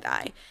the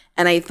Jedi.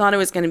 And I thought it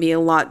was going to be a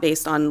lot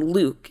based on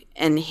Luke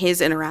and his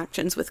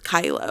interactions with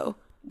Kylo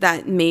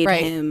that made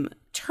him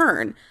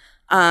turn.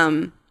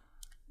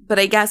 But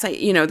I guess,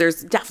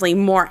 there's definitely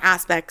more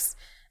aspects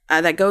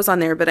that goes on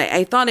there. But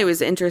I thought it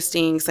was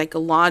interesting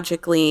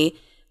psychologically,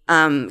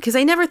 because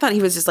I never thought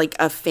he was just like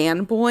a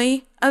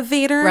fanboy of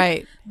Vader.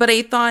 Right. But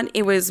I thought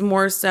it was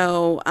more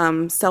so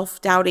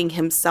self-doubting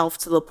himself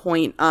to the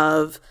point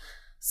of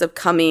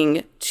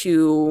succumbing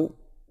to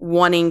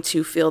wanting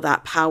to feel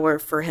that power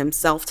for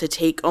himself, to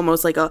take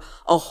almost like a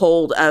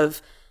hold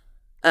of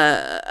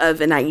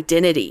an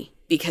identity,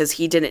 because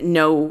he didn't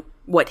know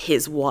what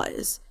his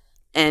was,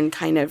 and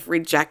kind of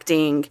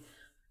rejecting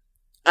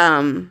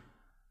the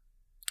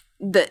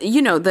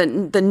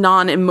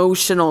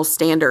non-emotional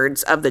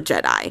standards of the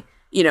Jedi,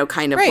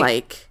 kind of Right.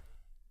 like.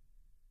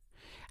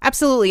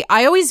 Absolutely.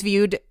 I always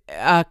viewed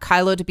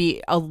Kylo to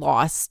be a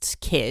lost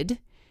kid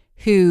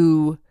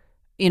who,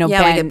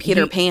 like a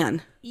Peter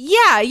Pan.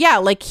 Yeah,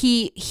 like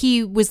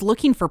he was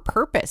looking for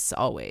purpose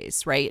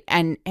always, right?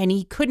 And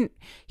he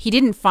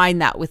didn't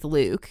find that with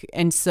Luke.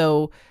 And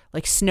so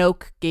like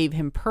Snoke gave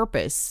him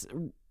purpose,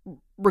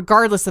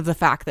 regardless of the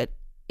fact that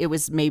it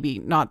was maybe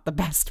not the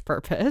best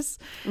purpose.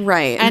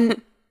 Right.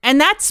 And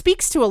that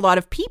speaks to a lot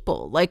of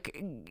people.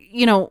 Like,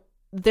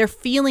 they're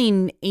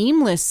feeling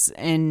aimless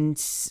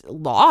and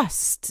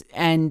lost,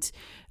 and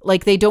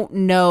like they don't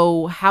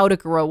know how to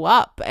grow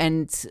up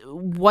and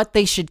what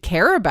they should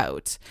care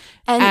about.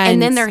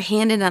 And then they're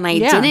handed an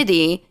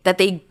identity that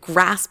they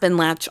grasp and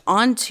latch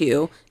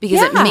onto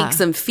because it makes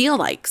them feel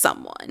like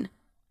someone,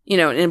 an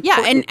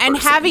important and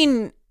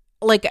person.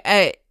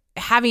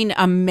 having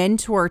a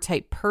mentor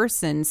type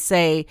person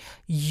say,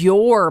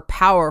 you're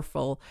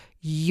powerful,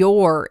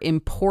 you're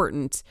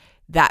important,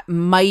 that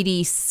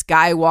mighty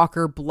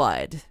Skywalker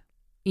blood,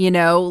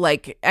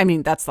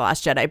 that's The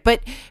Last Jedi.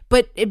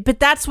 But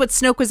that's what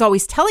Snoke was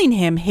always telling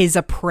him, his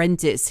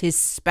apprentice, his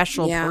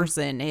special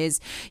person, his,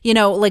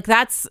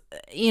 that's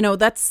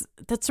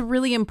a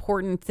really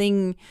important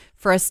thing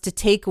for us to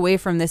take away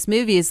from this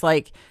movie is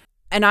like,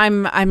 and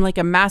I'm like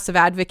a massive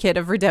advocate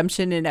of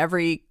redemption in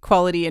every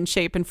quality and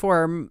shape and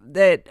form,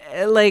 that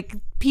like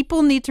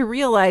people need to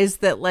realize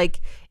that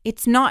like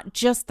it's not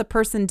just the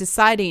person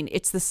deciding,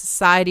 it's the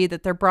society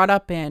that they're brought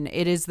up in.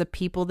 It is the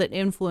people that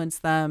influence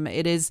them.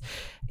 It is,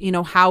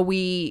 how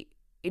we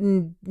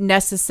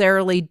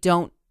necessarily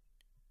don't,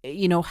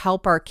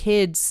 help our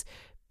kids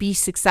be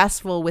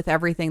successful with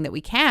everything that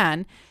we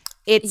can.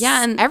 It's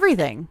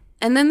everything.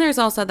 And then there's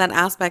also that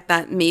aspect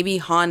that maybe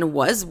Han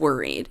was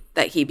worried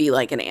that he'd be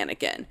like an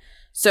Anakin.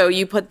 So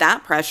you put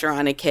that pressure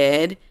on a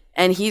kid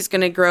and he's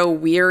going to grow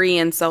weary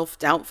and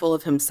self-doubtful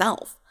of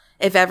himself.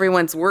 If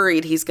everyone's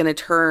worried, he's going to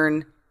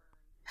turn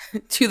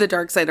to the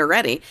dark side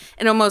already.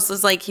 And almost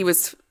was like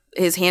his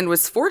hand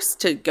was forced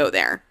to go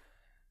there.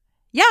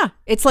 Yeah.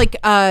 It's like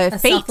a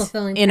fate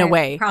self-fulfilling in a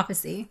way.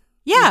 Prophecy.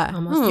 Yeah.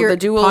 The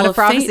duel of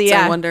prophecy, fates,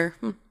 yeah. I wonder.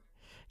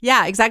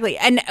 Yeah, exactly.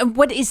 And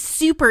what is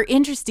super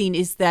interesting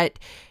is that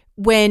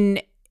when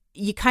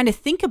you kind of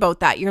think about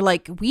that, you're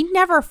like, we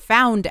never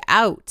found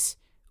out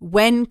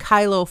when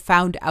Kylo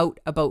found out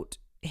about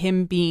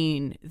him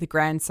being the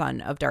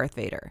grandson of Darth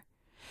Vader.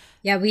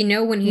 Yeah, we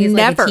know when he's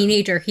like a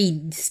teenager,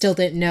 he still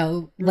didn't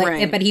know. Like,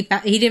 Right. But he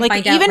didn't Like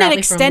find out even probably an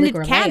extended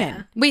from Luke or canon.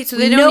 Leia. Wait, so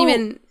they don't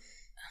even...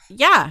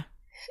 Yeah.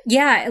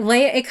 Yeah,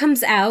 Leia. It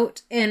comes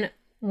out in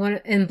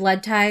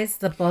Blood Ties,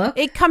 the book.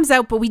 It comes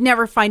out, but we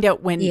never find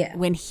out when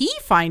he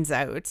finds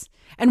out.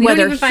 And we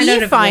whether don't even find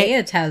out if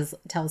Leia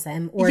tells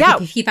him, or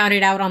if he found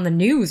it out on the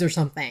news or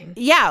something.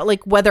 Yeah,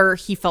 like whether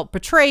he felt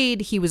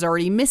betrayed, he was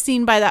already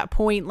missing by that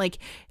point. Like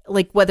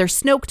whether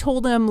Snoke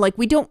told him. Like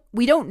we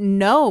don't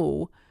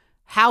know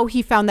how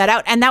he found that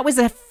out, and that was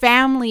a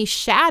family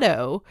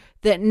shadow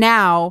that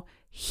now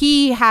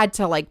he had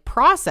to like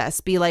process.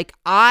 Be like,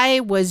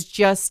 I was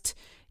just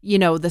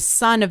the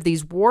son of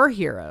these war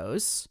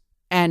heroes,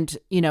 and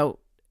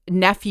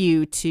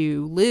nephew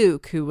to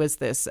Luke, who was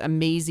this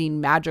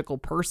amazing magical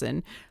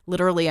person,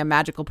 literally a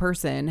magical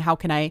person. How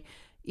can I,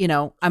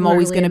 I'm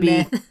always going to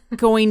be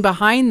going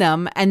behind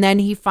them. And then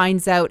he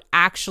finds out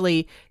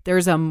actually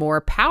there's a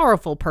more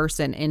powerful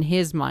person in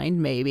his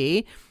mind,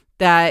 maybe,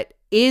 that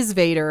is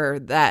Vader,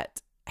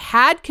 that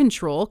had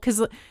control.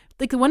 Because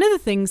like one of the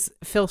things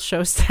Phil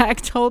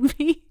Shostak told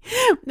me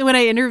when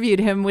I interviewed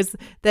him was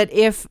that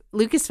if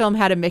Lucasfilm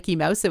had a Mickey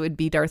Mouse, it would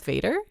be Darth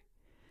Vader.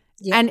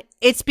 Yeah. And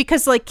it's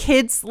because like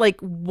kids like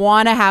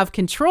want to have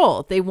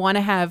control. They want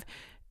to have,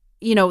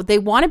 they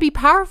want to be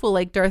powerful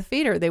like Darth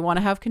Vader. They want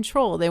to have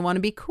control. They want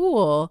to be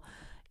cool.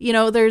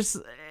 There's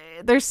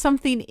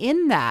something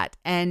in that.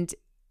 And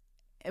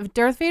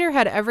Darth Vader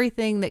had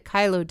everything that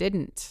Kylo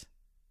didn't.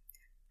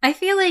 I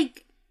feel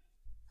like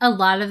a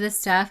lot of this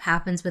stuff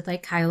happens with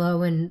like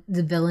Kylo, and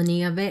the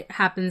villainy of it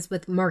happens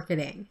with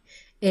marketing.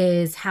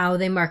 Is how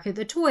they market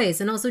the toys,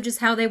 and also just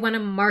how they want to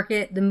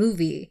market the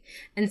movie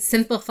and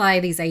simplify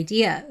these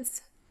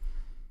ideas.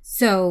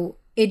 So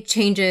it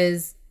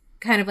changes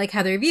kind of like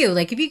how they review.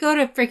 Like if you go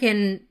to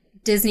freaking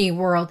Disney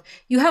World,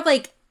 you have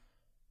like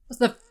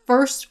the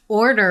First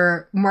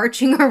Order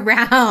marching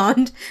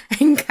around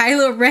and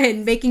Kylo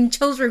Ren making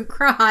children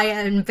cry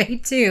in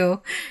Bay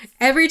 2.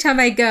 Every time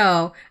I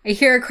go, I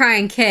hear a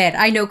crying kid.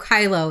 I know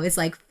Kylo is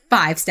like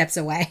 5 steps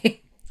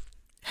away.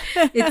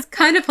 It's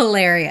kind of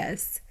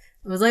hilarious.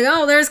 I was like,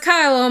 oh, there's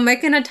Kylo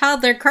making a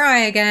toddler cry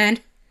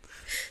again.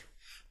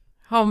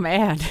 Oh,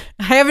 man.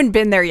 I haven't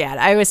been there yet.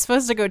 I was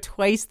supposed to go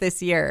twice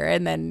this year.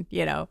 And then,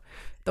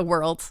 the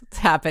world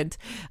happened.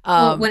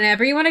 Well,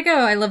 whenever you want to go,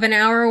 I live an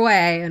hour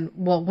away, and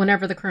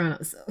whenever the corona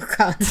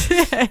comes.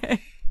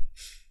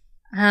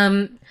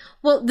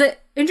 Well, the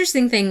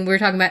interesting thing, we were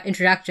talking about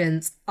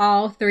introductions.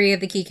 All three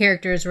of the key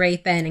characters, Rey,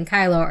 Finn, and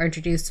Kylo, are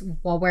introduced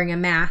while wearing a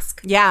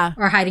mask. Yeah.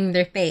 Or hiding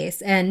their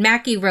face. And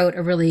Mackie wrote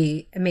a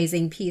really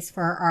amazing piece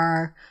for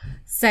our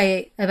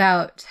site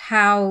about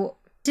how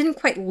didn't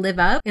quite live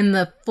up in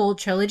the full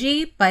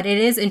trilogy, but it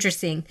is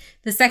interesting.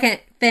 The second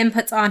Finn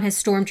puts on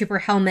his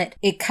stormtrooper helmet,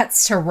 it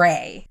cuts to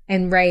Rey,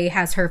 and Rey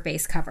has her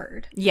face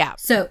covered. Yeah.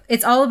 So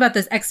it's all about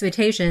those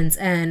expectations,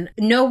 and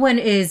no one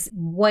is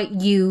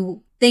what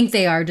you think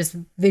they are just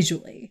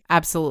visually.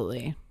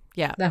 Absolutely.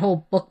 Yeah. That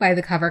whole book by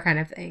the cover kind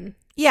of thing.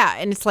 Yeah.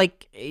 And it's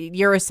like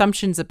your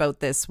assumptions about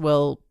this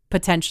will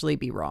potentially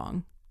be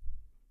wrong.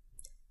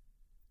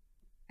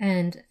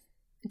 And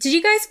did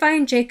you guys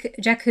find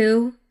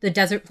Jakku, the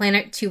desert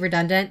planet, too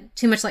redundant?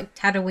 Too much like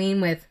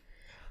Tatooine with...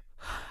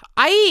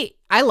 I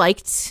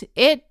liked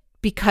it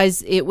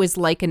because it was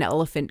like an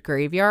elephant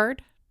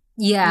graveyard.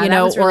 Yeah, you that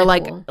know, was really or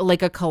like cool.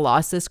 like a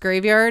Colossus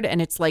graveyard,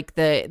 and it's like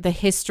the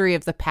history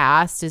of the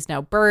past is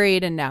now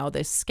buried, and now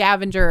this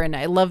scavenger. And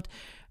I loved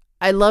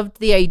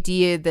the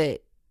idea that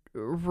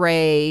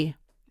Rey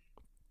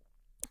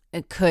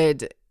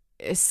could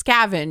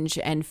scavenge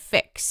and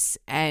fix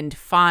and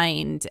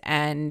find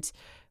and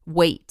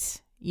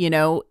wait. You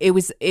know, it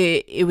was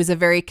a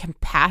very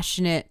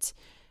compassionate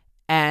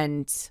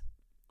and,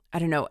 I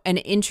don't know, an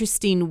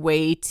interesting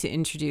way to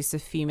introduce a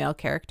female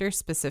character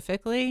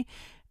specifically.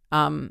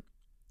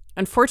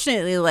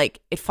 Unfortunately,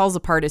 like, it falls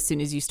apart as soon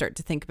as you start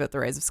to think about the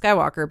Rise of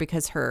Skywalker,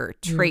 because her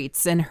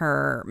traits and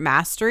her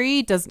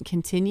mastery doesn't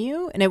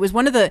continue. And it was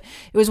one of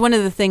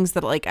the things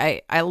that, like,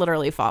 I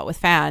literally fought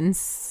with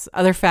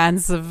other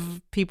fans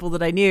of people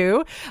that I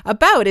knew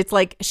about. It's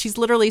like, she's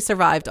literally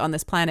survived on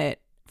this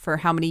planet for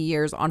how many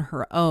years on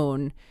her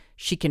own.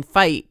 She can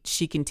fight,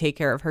 she can take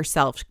care of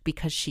herself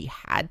because she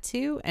had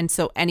to. And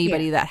so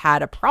anybody that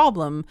had a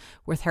problem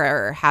with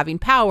her having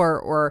power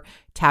or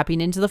tapping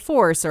into the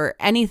Force or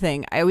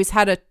anything,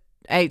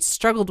 I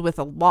struggled with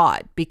a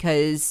lot,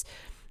 because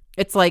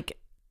it's like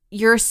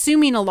you're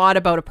assuming a lot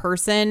about a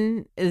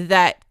person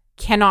that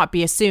cannot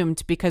be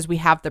assumed because we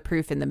have the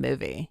proof in the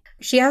movie.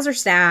 She has her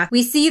staff.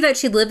 We see that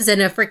she lives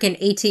in a freaking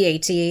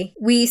AT-AT.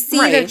 We see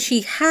that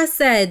she has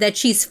said that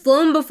she's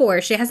flown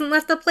before. She hasn't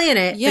left the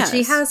planet, but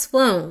she has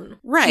flown.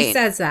 Right. She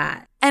says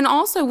that. And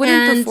also,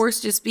 wouldn't the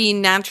Force just be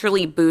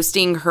naturally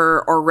boosting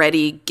her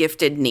already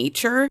gifted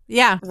nature?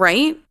 Yeah.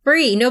 Right?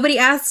 Brie, nobody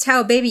asked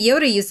how Baby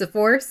Yoda used the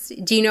Force.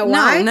 Do you know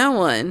why? No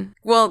one.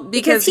 Well,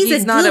 because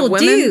he's a not a little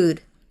woman.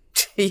 dude.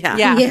 Yeah.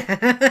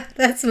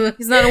 That's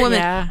He's not a woman.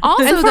 Yeah.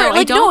 Also, though,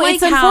 I don't like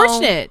it's how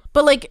unfortunate.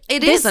 But like,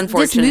 it this, is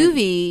unfortunate. This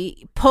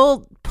movie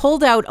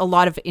pulled out a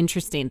lot of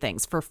interesting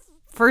things.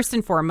 First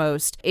and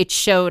foremost, it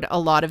showed a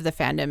lot of the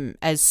fandom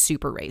as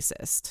super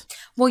racist.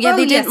 Well, yeah,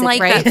 they didn't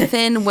like right? that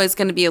Finn was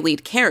going to be a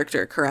lead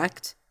character,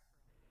 correct?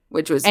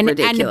 Which was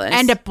ridiculous.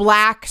 And a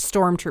black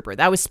stormtrooper.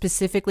 That was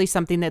specifically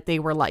something that they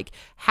were like,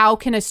 how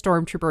can a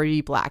stormtrooper be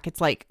black? It's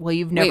like, well,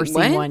 you've never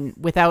seen one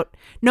without...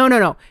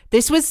 No.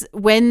 This was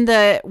when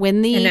the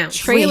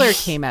trailer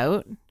came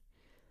out.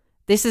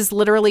 This is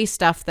literally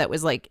stuff that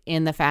was like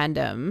in the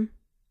fandom.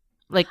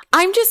 Like,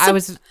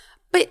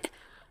 but...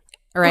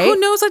 Right? Who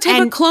knows what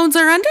type of clones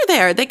are under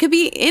there? They could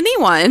be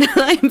anyone.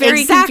 I'm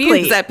very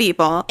confused at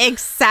people.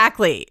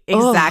 Exactly.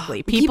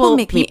 Ugh, people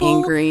make me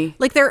angry.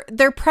 Like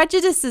their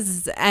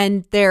prejudices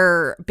and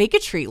their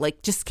bigotry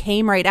like just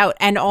came right out.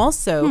 And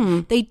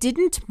also they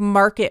didn't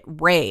market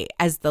Rey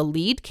as the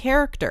lead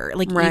character.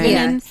 Like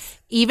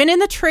even in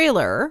the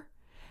trailer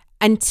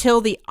until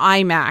the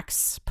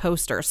IMAX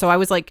poster. So I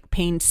was like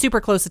paying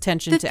super close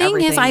attention to everything.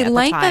 The thing is, I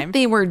like that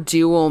they were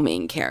dual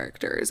main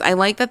characters. I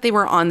like that they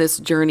were on this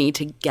journey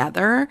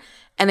together.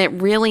 And it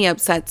really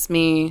upsets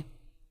me,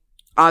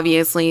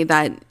 obviously,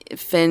 that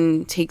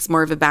Finn takes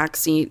more of a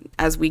backseat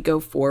as we go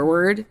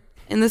forward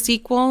in the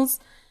sequels.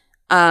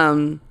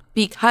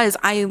 Because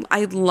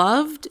I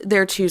loved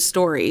their two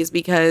stories,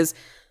 because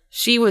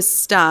she was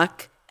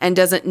stuck and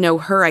doesn't know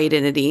her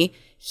identity.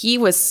 He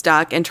was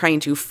stuck and trying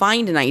to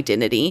find an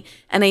identity.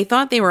 And I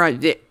thought they were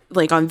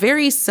on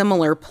very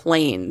similar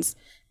planes,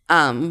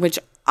 which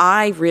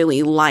I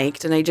really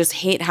liked. And I just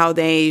hate how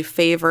they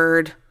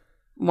favored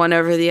one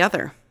over the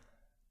other.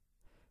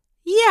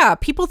 Yeah,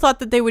 people thought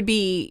that they would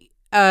be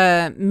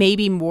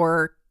maybe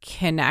more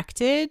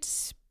connected.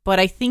 But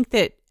I think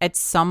that at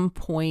some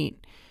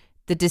point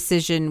the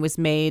decision was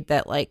made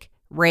that like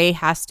Rey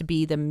has to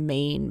be the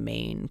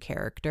main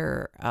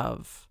character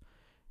of...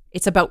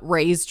 It's about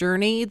Rey's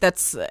journey.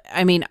 That's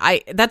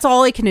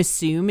all I can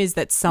assume is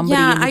that somebody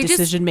in the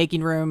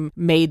decision-making room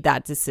made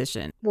that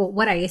decision. Well,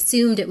 what I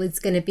assumed it was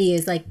going to be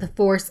is like the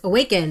Force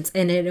Awakens,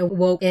 and it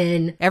awoke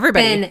in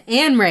everybody, Ben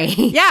and Rey.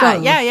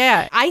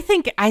 Yeah.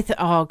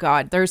 Oh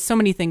God, there's so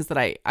many things that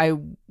I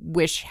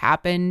wish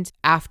happened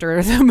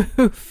after the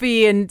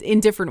movie and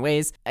in different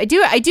ways. I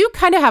do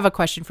kind of have a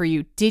question for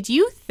you. Did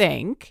you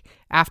think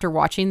after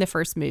watching the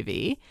first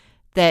movie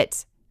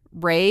that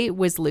Rey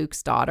was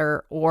Luke's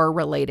daughter or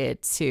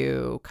related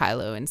to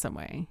Kylo in some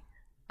way.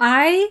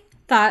 I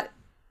thought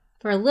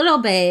for a little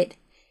bit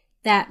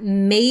that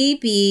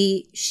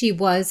maybe she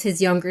was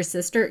his younger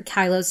sister,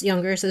 Kylo's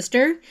younger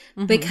sister,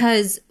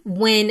 because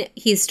when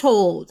he's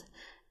told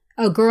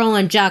a girl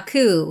on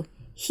Jakku,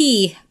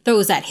 he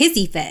throws that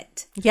hissy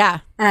fit. Yeah.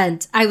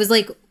 And I was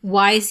like,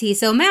 why is he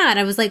so mad?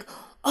 I was like,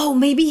 oh,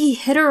 maybe he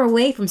hid her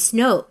away from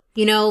Snoke.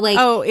 You know, like,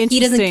 he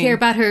doesn't care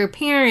about her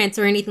parents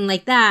or anything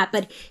like that,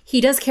 but he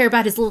does care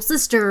about his little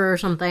sister or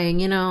something,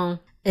 you know,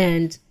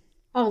 and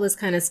all this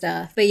kind of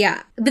stuff. But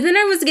yeah, but then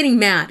I was getting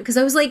mad because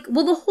I was like,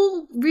 well, the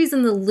whole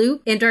reason the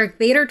Luke and Darth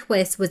Vader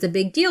twist was a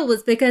big deal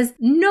was because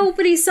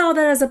nobody saw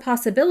that as a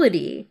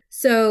possibility.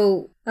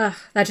 So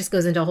that just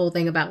goes into a whole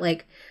thing about,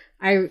 like,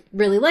 I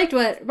really liked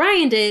what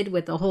Ryan did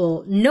with the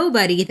whole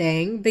nobody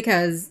thing,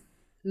 because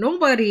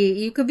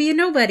you could be a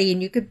nobody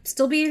and you could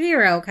still be a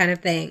hero kind of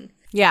thing.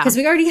 Yeah. Because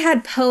we already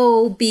had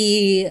Poe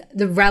be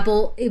the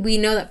rebel. We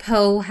know that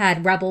Poe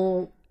had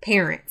rebel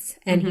parents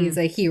and he's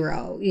a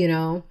hero, you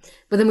know.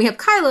 But then we have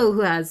Kylo,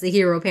 who has the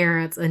hero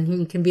parents, and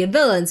he can be a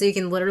villain. So you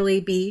can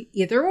literally be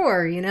either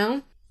or, you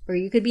know. Or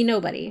you could be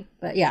nobody.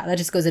 But yeah, that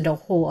just goes into a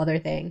whole other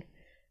thing.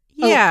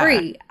 Yeah. Oh,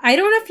 Brie, I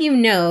don't know if you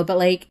know, but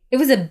like, it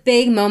was a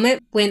big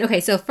moment when, okay,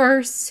 so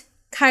first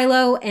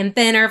Kylo and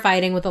Finn are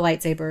fighting with the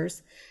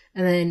lightsabers.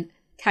 And then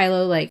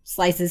Kylo, like,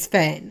 slices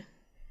Finn.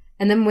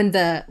 And then when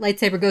the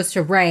lightsaber goes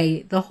to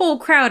Rey, the whole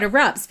crowd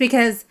erupts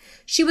because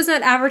she was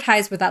not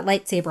advertised with that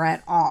lightsaber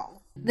at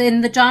all.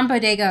 In the John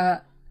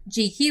Bodega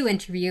GQ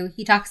interview,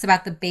 he talks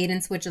about the bait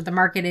and switch of the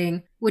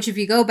marketing, which if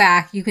you go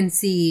back, you can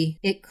see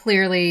it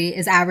clearly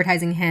is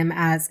advertising him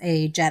as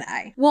a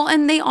Jedi. Well,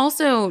 and they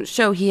also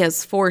show he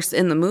has Force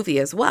in the movie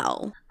as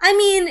well. I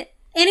mean,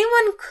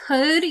 anyone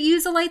could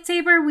use a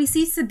lightsaber. We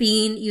see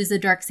Sabine use the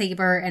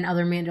Darksaber and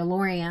other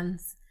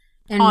Mandalorians.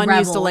 And Han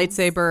Rebels. used a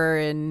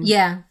lightsaber and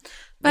Yeah.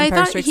 But Empire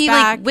I thought Strikes he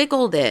Back. like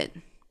wiggled it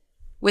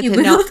with You his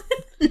wiggled?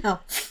 No.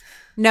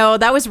 No,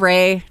 that was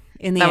Rey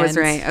in the end. That was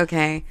right.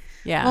 Okay.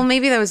 Yeah. Well,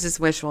 maybe that was just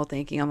wishful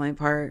thinking on my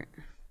part.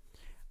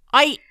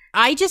 I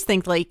just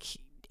think like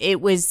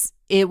it was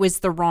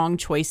the wrong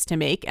choice to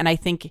make, and I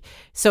think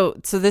so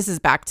this is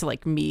back to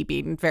like me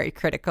being very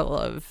critical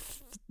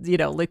of, you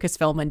know,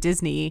 Lucasfilm and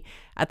Disney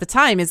at the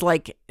time, is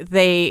like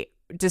they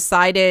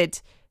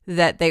decided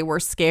that they were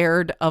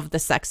scared of the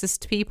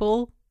sexist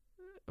people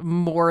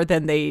more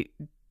than they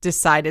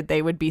decided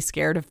they would be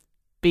scared of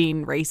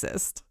being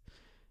racist.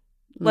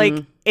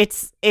 Like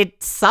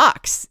it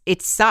sucks.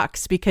 It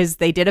sucks because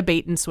they did a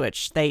bait and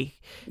switch. They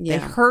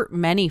hurt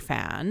many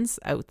fans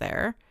out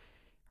there,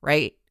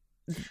 right?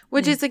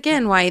 Which is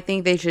again why I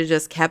think they should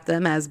just kept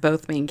them as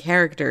both main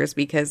characters,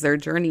 because their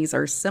journeys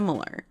are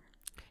similar.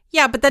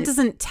 Yeah, but that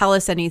doesn't tell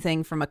us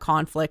anything from a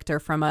conflict or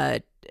from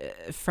a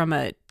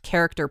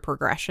character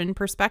progression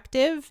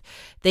perspective.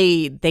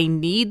 They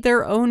need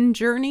their own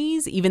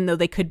journeys, even though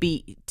they could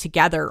be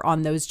together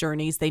on those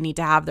journeys. They need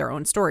to have their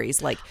own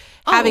stories, like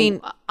having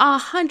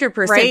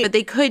 100%. Right? But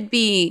they could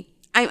be.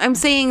 I'm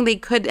saying they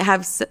could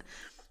have.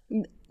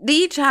 They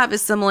each have a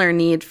similar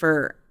need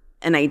for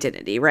an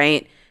identity,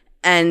 right?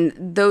 And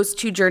those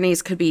two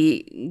journeys could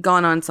be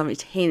gone on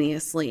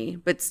simultaneously,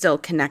 but still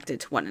connected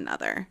to one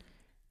another.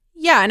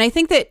 Yeah, and I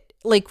think that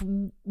like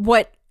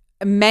what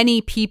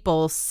many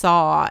people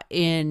saw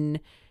in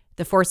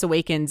The Force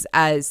Awakens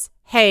as,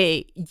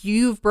 hey,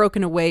 you've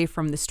broken away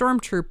from the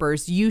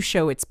stormtroopers, you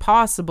show it's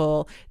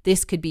possible,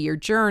 this could be your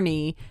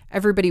journey.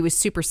 Everybody was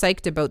super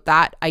psyched about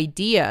that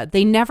idea.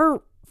 They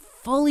never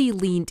fully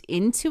leaned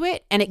into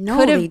it, and it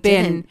could have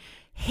been didn't.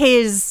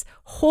 his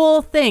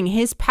whole thing,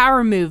 his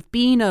power move,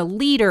 being a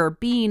leader,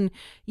 being,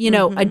 you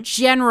know, a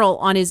general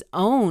on his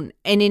own.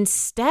 And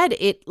instead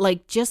it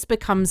like just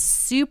becomes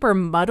super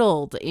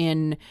muddled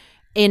in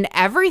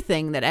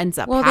everything that ends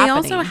up happening. Well, they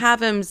also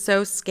have him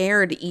so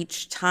scared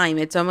each time.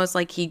 It's almost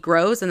like he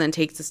grows and then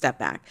takes a step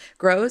back.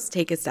 Grows,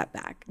 take a step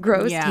back.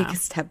 Grows, Yeah. take a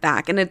step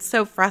back. And it's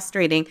so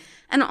frustrating.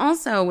 And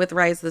also with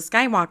Rise of the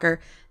Skywalker,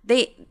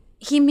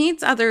 he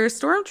meets other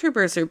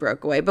stormtroopers who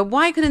broke away. But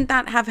why couldn't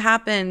that have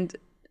happened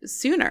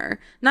sooner?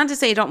 Not to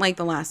say I don't like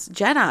The Last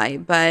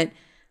Jedi, but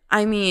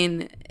I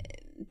mean,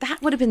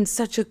 that would have been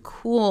such a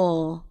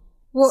cool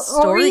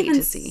story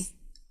to see.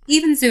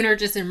 Even sooner,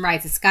 just in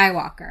Rise of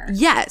Skywalker.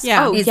 Yes.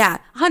 Yeah. Oh, yeah.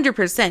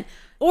 100%.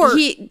 Or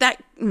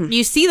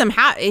you see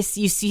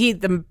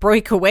them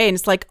break away, and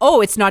it's like,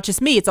 oh, it's not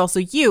just me, it's also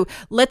you.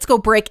 Let's go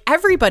break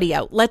everybody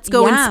out. Let's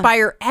go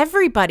inspire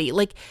everybody.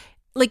 Like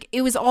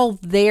it was all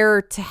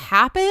there to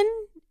happen,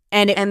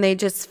 and they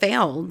just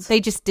failed. They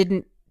just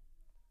didn't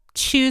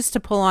choose to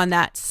pull on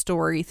that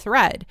story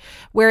thread.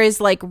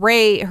 Whereas like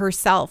Rey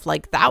herself,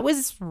 like that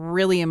was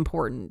really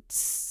important.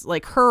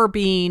 Like her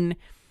being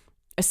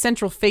a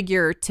central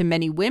figure to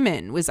many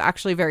women was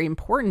actually very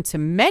important to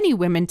many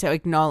women to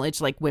acknowledge,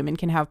 like, women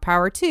can have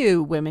power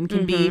too. Women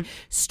can be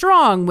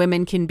strong.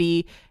 Women can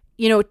be,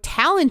 you know,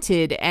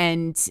 talented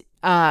and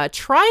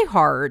try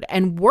hard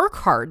and work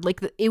hard.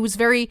 Like it was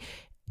very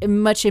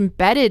much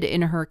embedded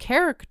in her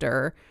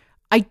character.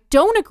 I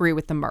don't agree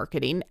with the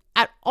marketing.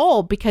 at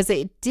all because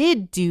it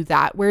did do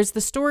that. Whereas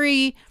the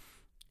story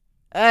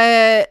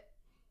always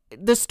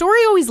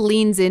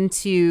leans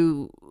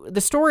into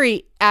the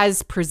story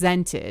as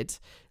presented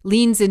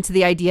leans into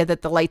the idea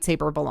that the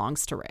lightsaber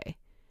belongs to Rey.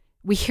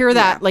 We hear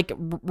that like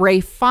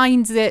Rey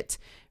finds it.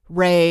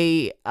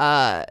 Rey,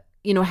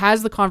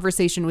 has the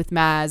conversation with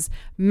Maz.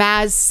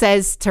 Maz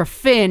says to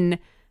Finn,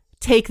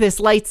 take this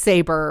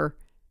lightsaber,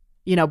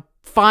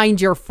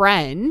 find your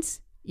friend,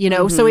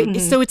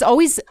 so it's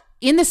always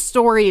in the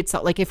story. It's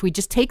like, if we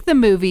just take the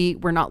movie,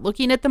 we're not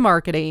looking at the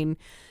marketing.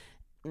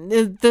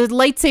 The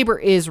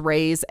lightsaber is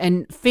Rey's,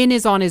 and Finn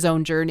is on his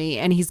own journey,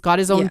 and he's got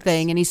his own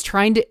thing, and he's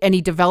trying to, and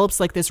he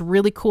develops like this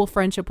really cool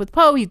friendship with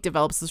Poe. He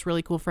develops this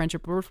really cool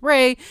friendship with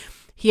Rey.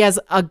 He has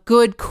a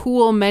good,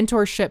 cool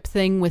mentorship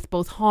thing with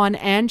both Han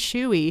and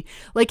Chewie.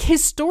 Like,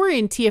 his story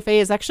in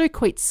TFA is actually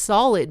quite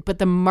solid, but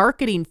the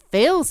marketing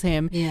fails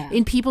him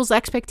in people's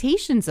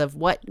expectations of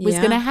what was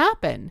going to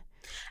happen.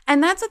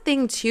 And that's a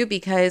thing too,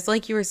 because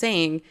like you were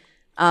saying,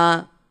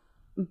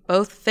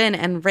 both Finn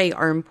and Rey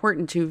are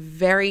important to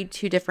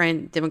two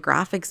different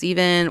demographics,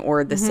 even,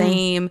 or the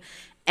same,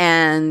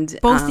 and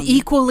both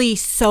equally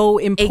so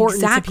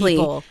important to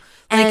people.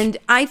 And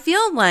I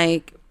feel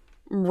like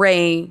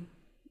Rey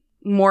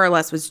more or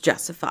less was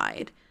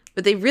justified,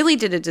 but they really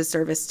did a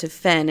disservice to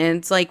Finn. And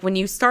it's like, when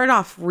you start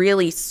off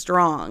really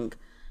strong,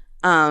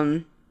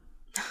 I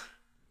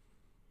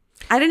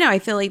don't know. I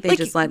feel like they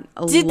just let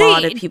a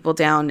lot of people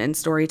down in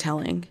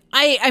storytelling.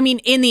 I mean,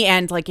 in the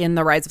end, like in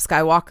The Rise of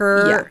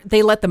Skywalker,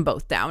 they let them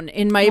both down.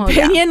 In my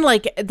opinion,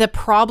 like the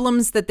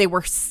problems that they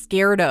were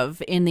scared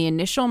of in the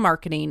initial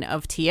marketing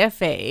of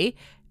TFA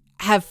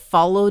have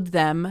followed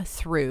them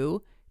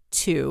through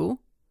to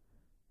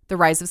The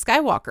Rise of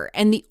Skywalker.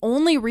 And the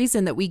only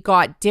reason that we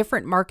got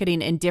different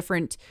marketing and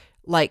different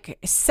like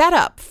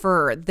setup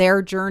for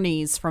their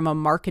journeys from a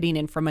marketing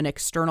and from an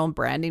external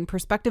branding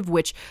perspective,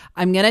 which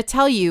I'm going to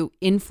tell you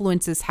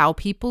influences how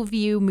people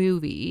view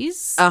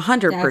movies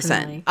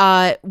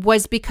 100%,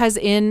 was because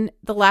in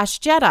The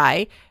Last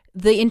Jedi,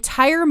 the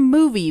entire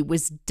movie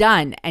was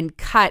done and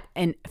cut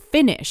and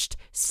finished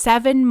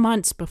 7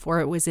 months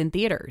before it was in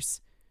theaters.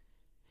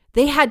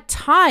 They had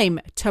time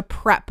to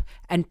prep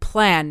and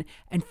plan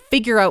and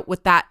figure out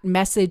what that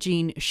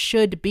messaging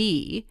should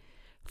be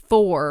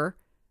for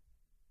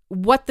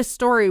what the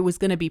story was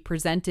going to be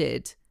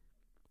presented.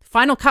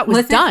 Final cut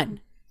was done.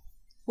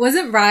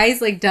 Wasn't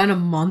Rise like done a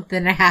month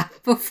and a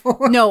half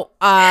before? No,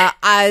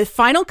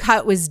 Final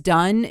cut was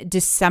done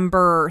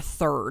December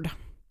 3rd.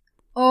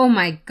 Oh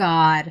my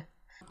God.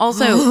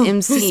 Also,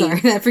 MC. Sorry,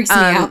 that freaks me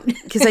out.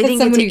 Because I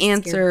didn't get to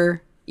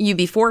answer you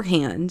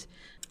beforehand.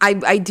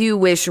 I do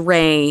wish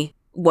Rey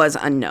was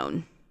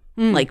unknown,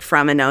 like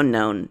from an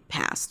unknown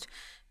past.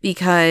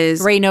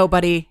 Because Rey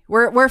Nobody.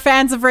 We're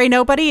fans of Rey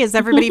Nobody. Is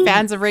everybody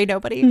fans of Rey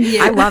Nobody?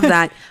 Yeah. I love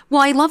that.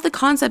 Well, I love the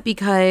concept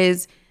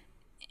because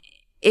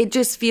it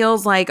just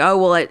feels like,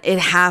 it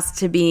has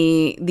to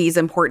be these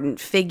important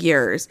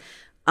figures.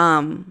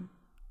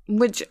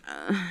 Which,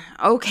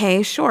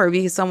 okay, sure,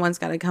 because someone's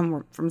got to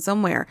come from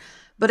somewhere.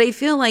 But I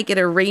feel like it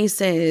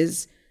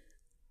erases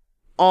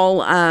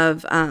all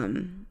of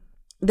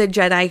the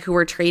Jedi who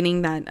were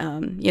training that,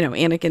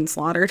 Anakin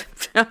slaughtered.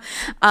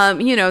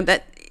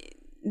 That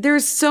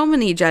there's so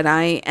many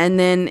Jedi, and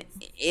then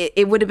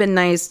it would have been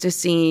nice to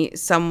see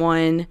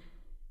someone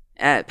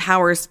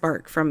power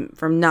spark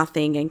from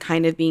nothing and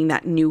kind of being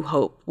that new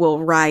hope will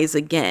rise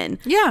again.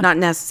 Yeah. Not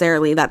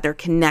necessarily that they're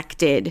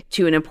connected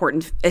to an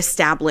important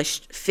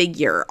established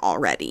figure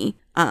already.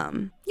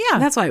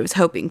 That's what I was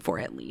hoping for,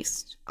 at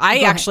least. I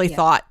actually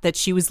thought that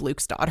she was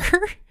Luke's daughter.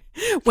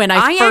 When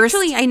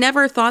I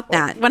never thought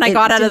that. When I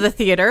got out of the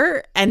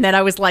theater, and then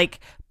I was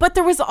like, but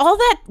there was all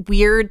that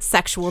weird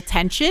sexual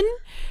tension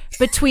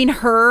between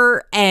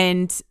her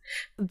and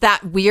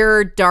that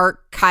weird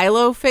dark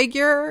Kylo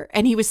figure,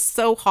 and he was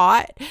so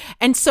hot.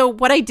 And so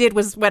what I did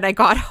was, when I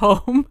got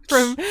home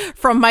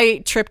from my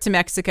trip to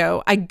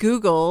Mexico, I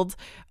Googled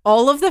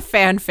all of the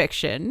fan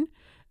fiction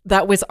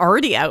that was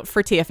already out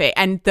for TFA,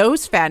 and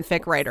those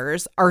fanfic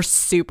writers are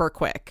super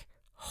quick.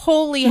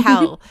 Holy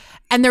hell.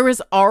 And there was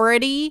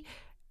already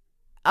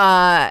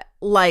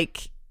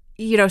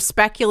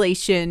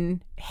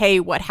speculation, hey,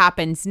 what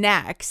happens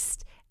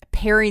next,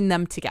 pairing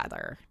them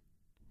together.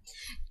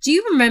 Do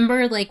you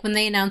remember when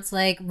they announced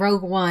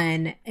Rogue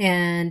One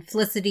and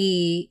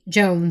Felicity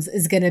Jones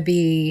is going to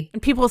be...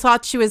 And people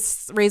thought she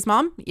was Rey's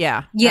mom?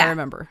 Yeah. I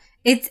remember.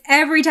 It's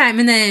every time.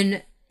 And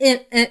then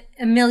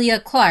Emilia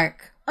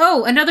Clarke.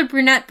 Oh, another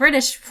brunette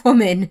British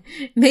woman.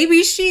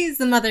 Maybe she's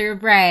the mother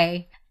of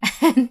Rey.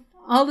 And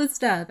all this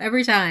stuff.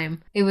 Every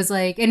time. It was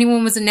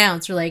anyone was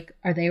announced. We're like,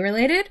 are they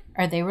related?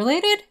 Are they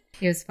related?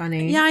 It was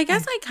funny. Yeah, I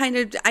guess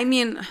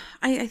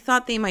I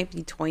thought they might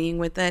be toying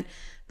with it.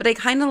 But I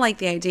kind of like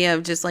the idea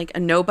of just a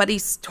nobody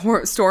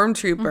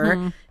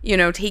stormtrooper,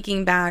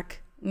 taking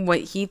back what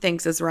he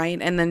thinks is right.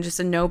 And then just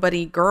a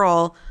nobody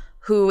girl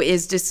who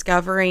is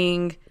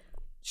discovering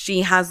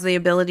she has the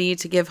ability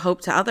to give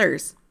hope to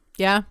others.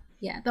 Yeah.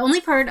 Yeah, the only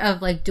part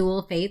of like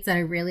Duel Fates that I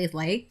really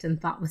liked and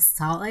thought was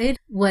solid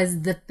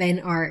was the Finn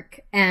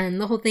arc.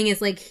 And the whole thing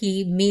is like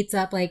he meets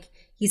up, like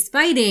he's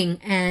fighting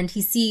and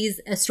he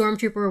sees a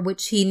stormtrooper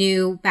which he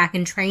knew back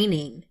in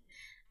training.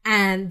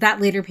 And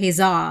that later pays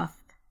off.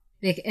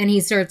 And he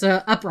starts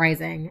a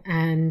uprising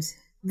and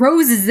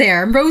Rose is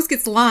there and Rose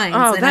gets lines.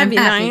 Oh, and that'd I'm be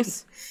happy.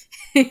 nice.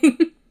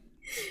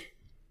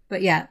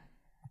 But yeah,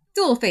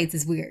 Duel Fates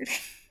is weird.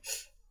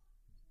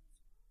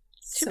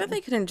 Too bad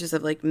they couldn't just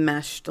have like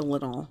meshed a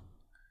little.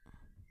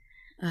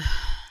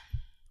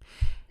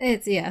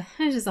 It's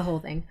just a whole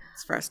thing.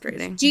 It's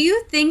frustrating. Do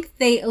you think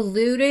they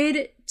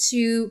alluded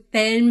to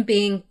Ben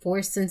being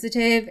force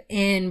sensitive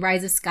in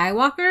Rise of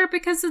Skywalker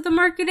because of the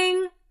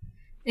marketing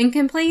and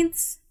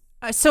complaints?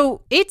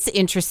 So it's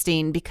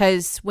interesting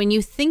because when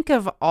you think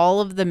of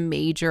all of the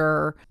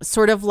major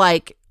sort of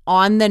like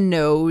on the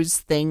nose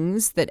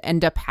things that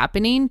end up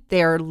happening,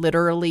 they're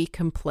literally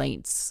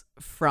complaints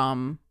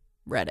from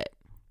Reddit.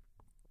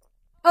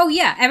 Oh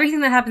yeah,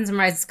 everything that happens in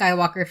Rise of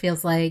Skywalker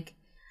feels like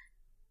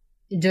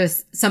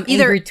just some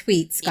angry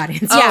tweets got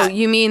into. Oh,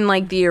 you mean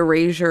like the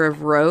erasure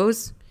of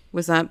Rose?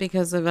 Was that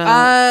because of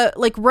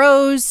like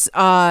Rose,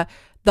 the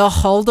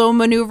Holdo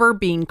maneuver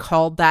being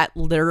called that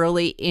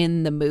literally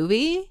in the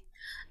movie?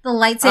 The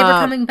lightsaber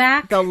coming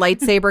back? The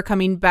lightsaber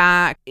coming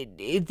back.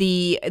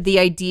 The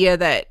idea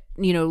that,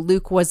 you know,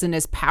 Luke wasn't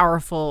as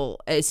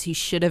powerful as he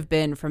should have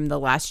been from The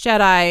Last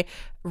Jedi.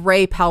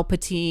 Rey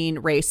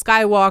Palpatine, Rey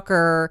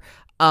Skywalker.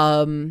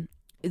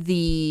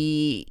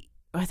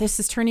 This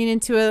is turning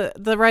into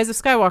the Rise of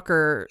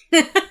Skywalker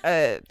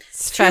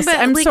fest.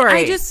 I'm like, sorry.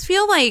 I just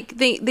feel like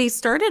they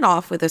started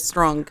off with a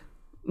strong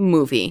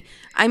movie.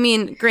 I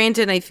mean,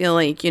 granted, I feel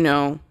like, you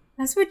know.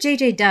 That's what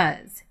JJ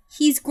does.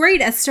 He's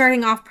great at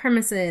starting off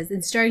premises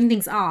and starting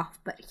things off,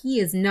 but he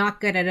is not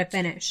good at a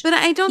finish. But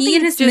I don't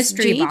think it's just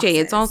JJ.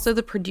 It's also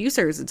the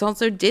producers. It's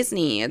also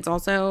Disney. It's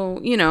also,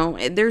 you know,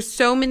 there's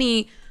so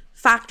many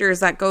factors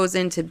that goes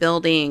into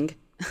building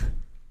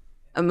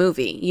a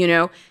movie, you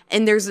know?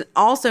 And there's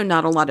also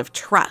not a lot of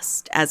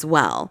trust as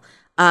well.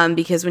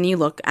 Because when you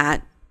look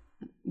at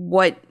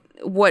what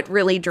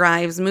really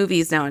drives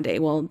movies nowadays,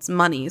 well, it's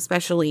money,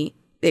 especially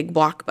big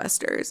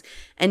blockbusters.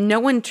 And no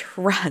one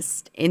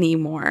trusts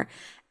anymore.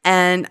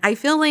 And I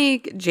feel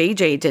like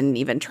JJ didn't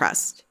even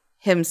trust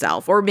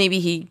himself. Or maybe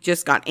he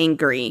just got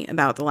angry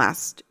about The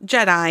Last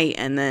Jedi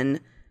and then,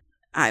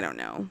 I don't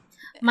know.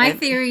 My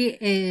theory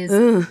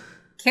is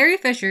Carrie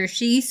Fisher,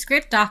 she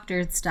script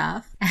doctored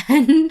stuff.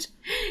 And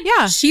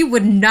she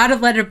would not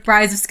have let a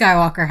Rise of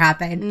Skywalker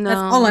happen. No,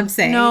 that's all I'm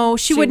saying. No,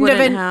 she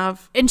wouldn't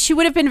have. And she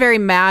would have been very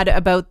mad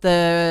about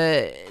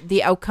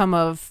the outcome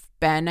of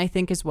Ben, I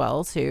think, as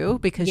well, too.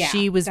 Because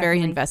she was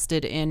very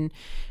invested in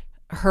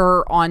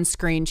her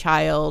on-screen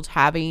child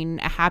having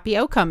a happy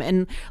outcome.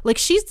 And like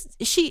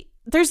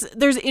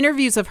there's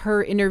interviews of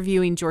her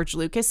interviewing George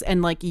Lucas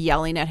and like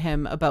yelling at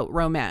him about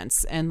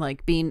romance and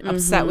like being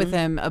upset with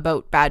him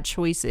about bad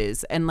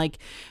choices. And like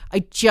I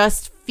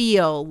just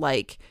feel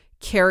like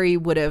Carrie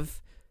would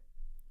have,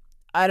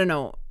 I don't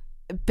know,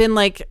 been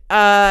like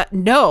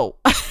no.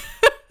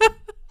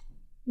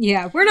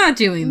 Yeah, we're not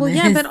doing this. Well,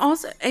 yeah, but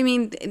also, I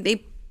mean,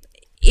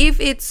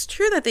 if it's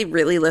true that they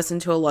really listen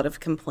to a lot of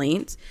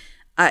complaints,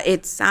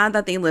 it's sad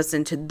that they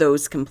listen to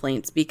those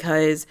complaints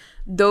because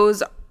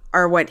those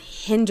are what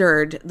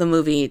hindered the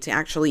movie to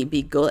actually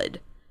be good.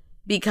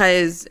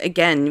 Because,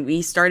 again,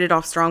 we started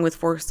off strong with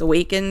Force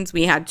Awakens.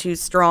 We had two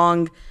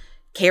strong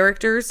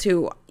characters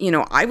who, you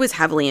know, I was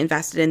heavily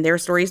invested in their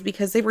stories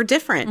because they were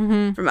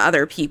different from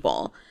other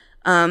people.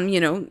 You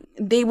know,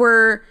 they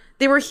were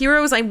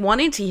heroes I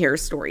wanted to hear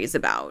stories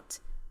about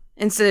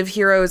instead of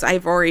heroes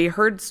I've already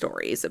heard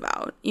stories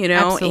about, you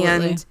know?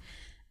 Absolutely.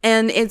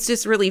 And it's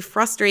just really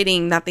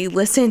frustrating that they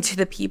listen to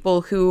the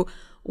people who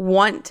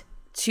want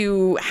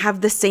to have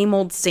the same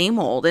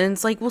old. And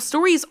it's like, well,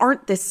 stories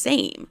aren't the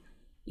same.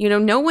 You know,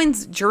 no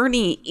one's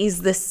journey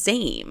is the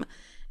same.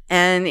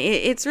 And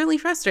it's really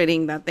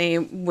frustrating that they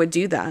would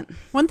do that.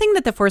 One thing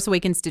that The Force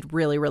Awakens did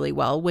really, really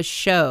well was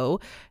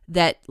show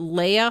that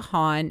Leia,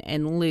 Han,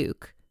 and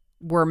Luke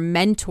were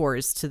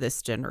mentors to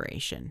this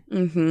generation.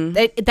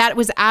 That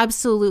was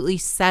absolutely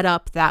set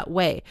up that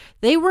way.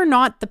 They were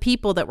not the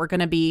people that were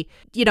going to be,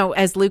 you know,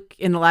 as Luke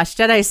in The Last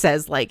Jedi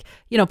says, like,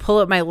 you know, pull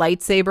up my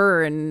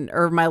lightsaber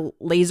or my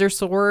laser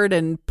sword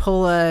and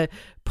pull a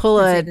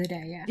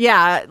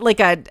like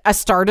a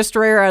Star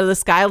Destroyer out of the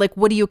sky. Like,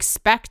 what do you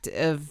expect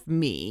of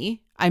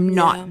me? I'm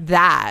not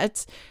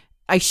that.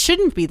 I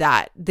shouldn't be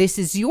that. This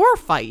is your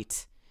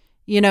fight,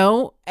 you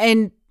know?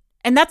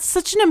 And that's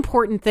such an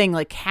important thing.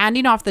 Like,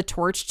 handing off the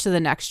torch to the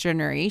next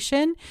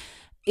generation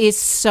is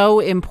so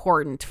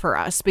important for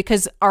us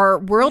because our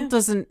world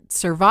doesn't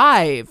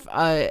survive.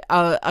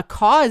 A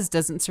cause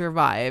doesn't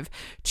survive.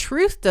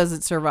 Truth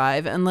doesn't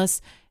survive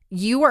unless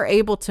you are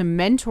able to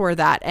mentor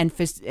that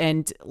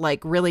and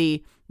like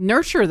really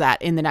nurture that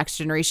in the next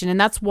generation.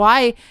 And that's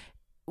why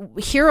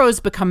heroes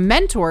become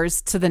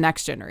mentors to the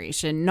next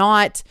generation,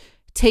 not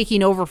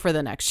taking over for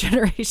the next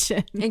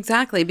generation.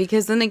 Exactly,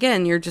 because then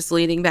again, you're just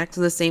leading back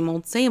to the same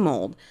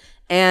old.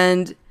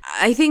 And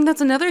I think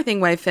that's another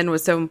thing why Finn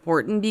was so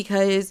important,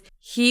 because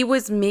he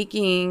was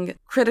making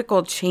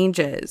critical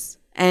changes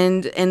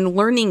and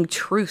learning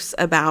truths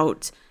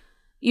about,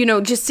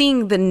 just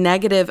seeing the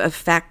negative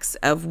effects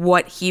of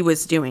what he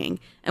was doing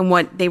and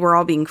what they were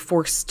all being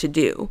forced to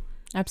do.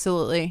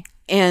 Absolutely.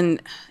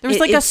 And there was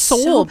a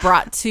soul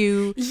brought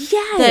to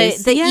the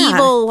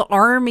evil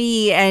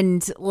army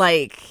and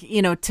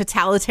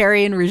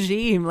totalitarian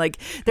regime.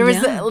 There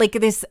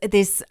was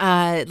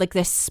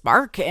this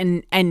spark,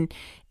 and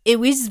it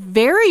was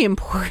very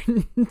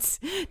important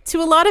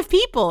to a lot of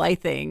people, I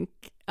think.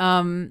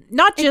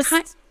 Not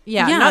just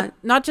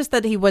not just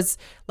that he was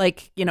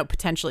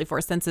potentially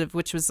force sensitive,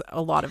 which was a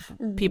lot of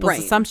people's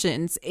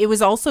assumptions. It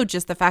was also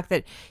just the fact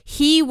that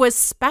he was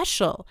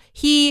special.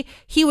 He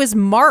was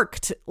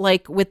marked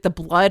with the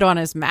blood on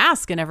his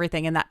mask and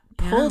everything, and that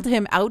pulled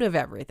him out of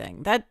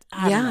everything. I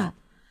don't know.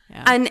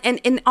 Yeah.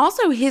 And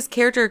also his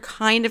character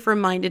kind of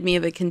reminded me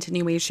of a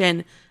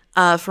continuation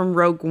from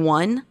Rogue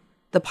One,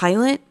 the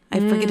pilot. I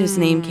forget his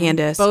name,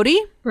 Candace.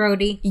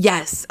 Brody.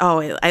 Yes.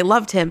 Oh, I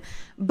loved him.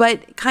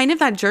 But kind of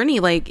that journey,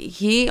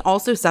 he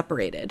also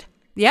separated.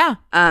 Yeah.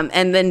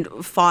 And then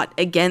fought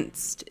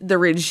against the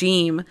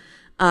regime,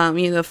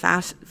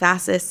 the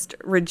fascist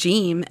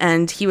regime.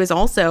 And he was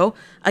also,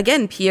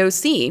 again,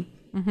 POC,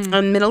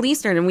 Middle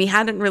Eastern. And we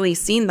hadn't really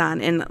seen that.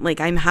 And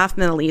I'm half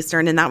Middle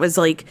Eastern. And that was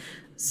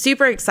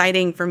super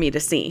exciting for me to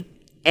see.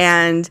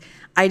 And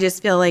I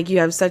just feel like you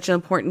have such an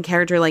important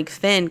character like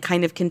Finn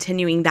kind of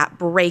continuing that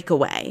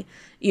breakaway,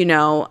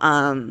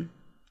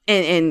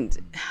 and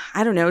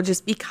I don't know,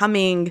 just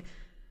becoming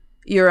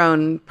your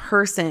own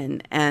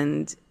person.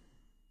 And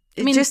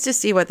just to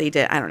see what they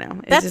did, I don't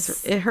know.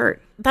 It hurt.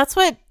 That's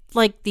what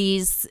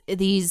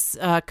these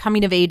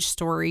coming of age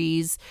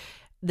stories,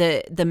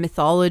 the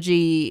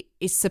mythology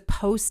is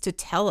supposed to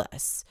tell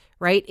us,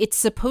 right? It's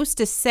supposed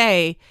to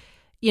say,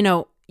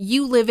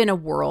 you live in a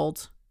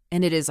world,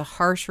 and it is a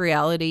harsh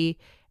reality,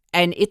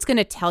 and it's going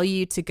to tell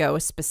you to go a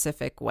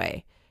specific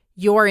way.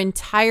 Your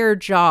entire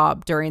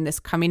job during this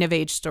coming of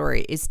age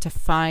story is to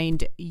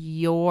find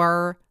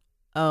your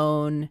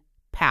own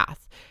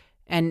path.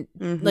 And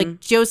like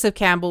Joseph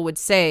Campbell would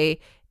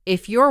say,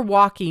 if you're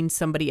walking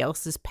somebody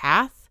else's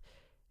path,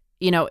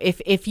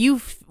 if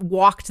you've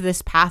walked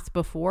this path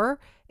before,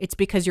 it's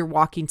because you're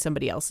walking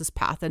somebody else's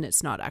path and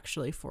it's not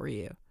actually for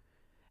you.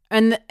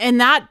 And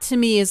that to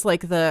me is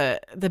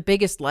the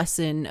biggest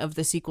lesson of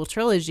the sequel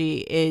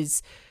trilogy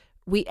is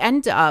we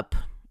end up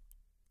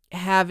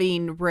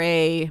having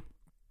Rey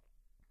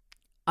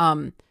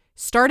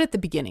start at the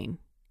beginning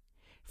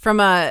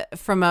from a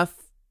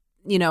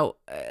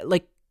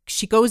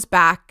she goes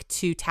back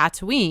to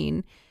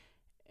Tatooine,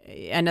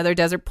 another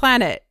desert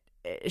planet.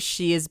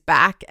 She is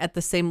back at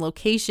the same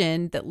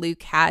location that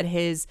Luke had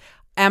his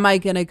am I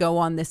going to go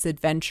on this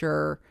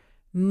adventure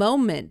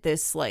moment,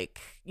 this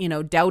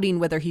doubting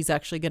whether he's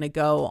actually going to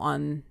go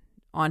on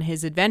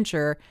his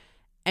adventure.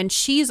 And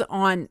she's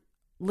on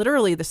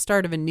literally the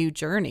start of a new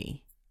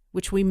journey,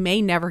 which we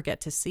may never get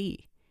to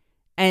see.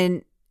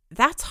 And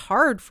that's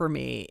hard for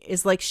me,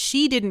 is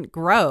she didn't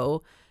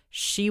grow.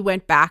 She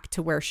went back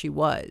to where she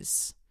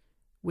was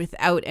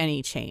without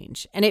any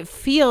change. And it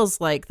feels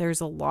like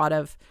there's a lot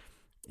of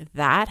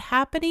that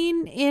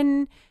happening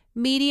in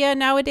media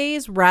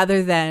nowadays,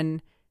 rather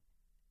than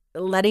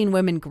letting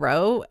women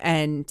grow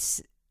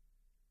and,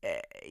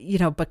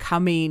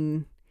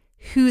 becoming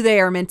who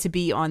they are meant to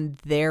be on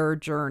their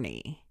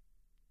journey.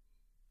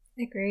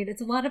 Agreed.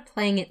 It's a lot of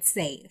playing it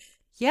safe.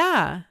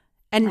 Yeah.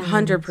 And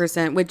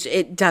 100%, which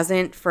it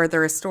doesn't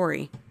further a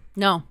story.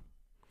 No,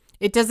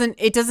 it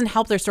doesn't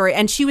help their story.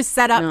 And she was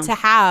set up to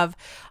have,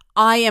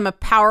 I am a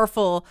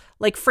powerful,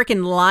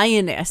 freaking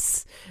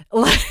lioness.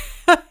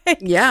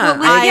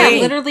 Yeah.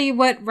 Literally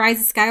what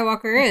Rise of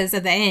Skywalker is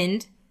at the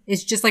end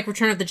is just like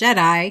Return of the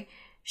Jedi.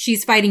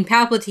 She's fighting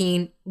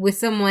Palpatine with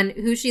someone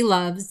who she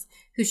loves,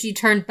 who she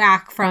turned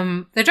back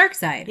from the dark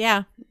side.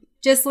 Yeah.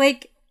 Just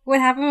like what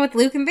happened with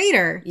Luke and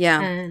Vader.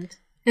 Yeah.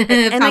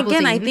 And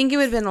again, I think it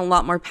would have been a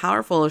lot more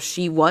powerful if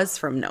she was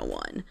from no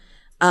one.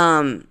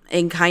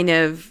 And kind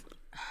of,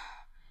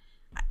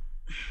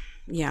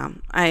 yeah,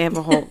 I have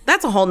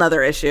that's a whole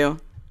nother issue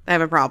I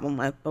have a problem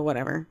with, but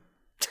whatever.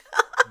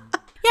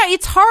 Yeah,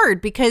 it's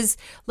hard because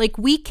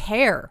we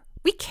care.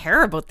 We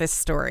care about this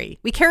story.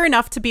 We care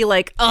enough to be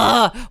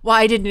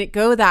why didn't it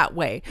go that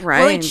way?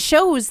 Right. Well, it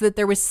shows that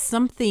there was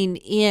something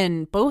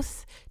in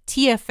both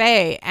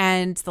TFA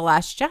and The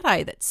Last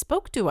Jedi that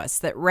spoke to us,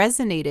 that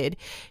resonated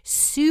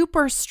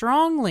super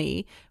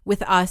strongly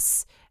with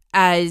us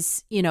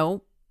as,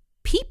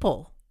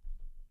 people,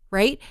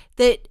 right?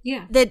 That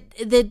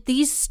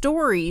these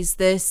stories,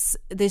 this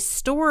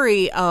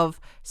story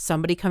of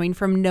somebody coming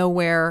from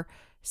nowhere,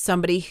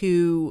 somebody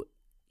who,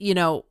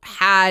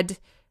 had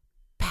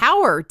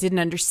power, didn't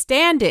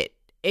understand it,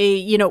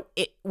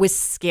 it was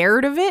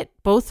scared of it.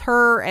 Both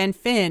her and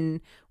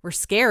Finn were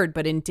scared,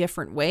 but in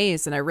different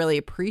ways. And I really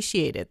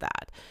appreciated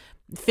that.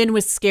 Finn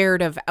was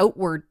scared of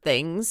outward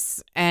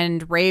things,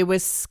 and Rey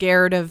was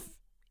scared of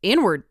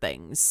inward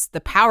things,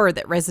 the power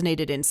that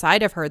resonated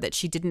inside of her that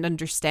she didn't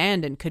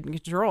understand and couldn't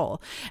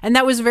control. And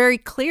that was very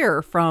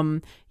clear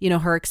from,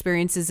 her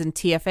experiences in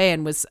TFA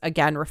and was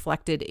again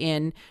reflected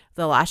in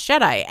The Last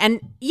Jedi. And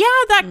yeah,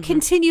 that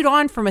continued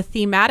on from a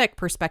thematic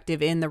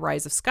perspective in The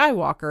Rise of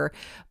Skywalker,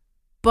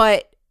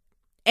 but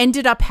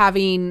ended up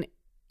having,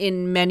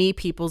 in many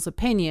people's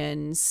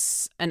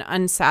opinions, an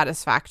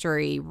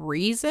unsatisfactory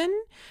reason,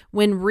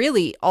 when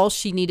really all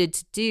she needed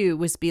to do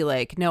was be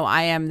like, no,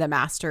 I am the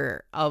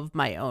master of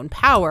my own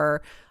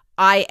power.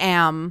 I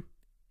am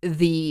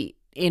the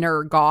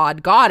inner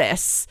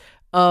goddess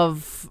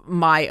of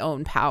my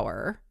own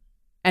power.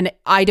 And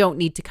I don't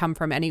need to come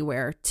from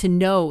anywhere to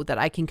know that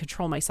I can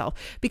control myself.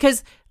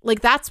 Because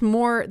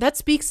that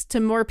speaks to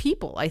more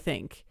people, I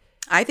think.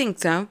 I think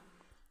so.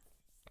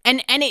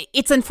 And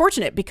it's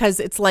unfortunate because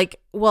it's like,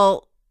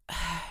 well,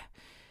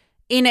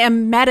 in a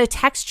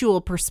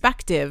metatextual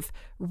perspective,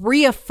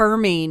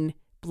 reaffirming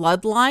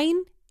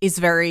bloodline is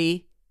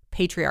very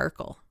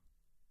patriarchal.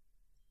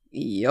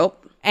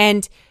 Yep.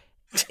 And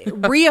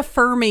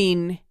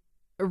reaffirming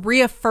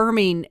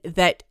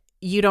that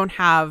you don't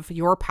have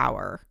your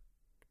power,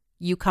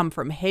 you come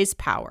from his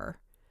power,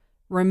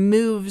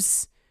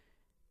 removes,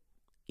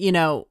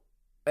 the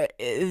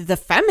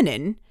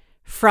feminine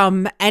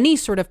from any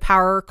sort of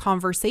power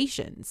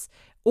conversations,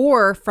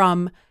 or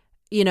from,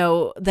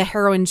 the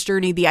heroine's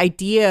journey, the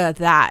idea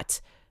that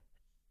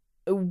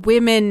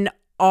women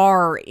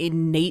are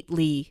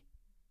innately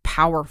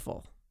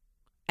powerful.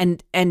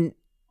 And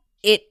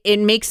it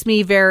makes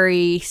me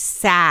very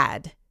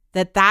sad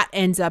that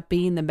ends up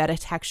being the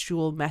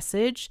metatextual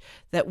message,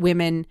 that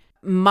women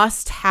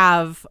must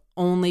have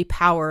only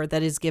power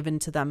that is given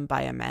to them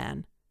by a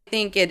man. I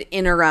think it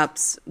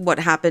interrupts what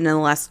happened in The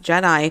Last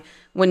Jedi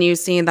when you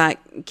see that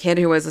kid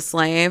who was a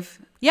slave.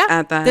 Yeah,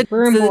 at the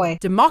boy.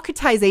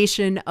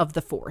 Democratization of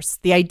the Force.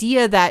 The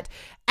idea that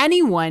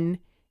anyone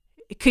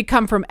could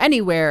come from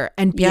anywhere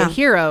and be a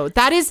hero.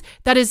 That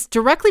is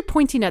directly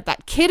pointing at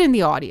that kid in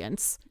the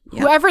audience,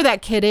 whoever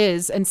that kid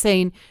is, and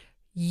saying,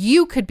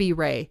 you could be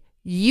Rey.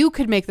 You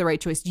could make the right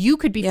choice. You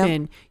could be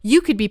Finn.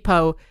 You could be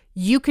Poe.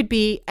 You could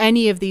be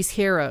any of these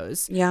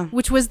heroes. Yeah.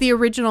 Which was the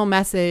original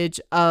message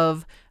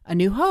of A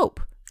New Hope.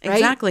 Right?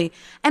 Exactly.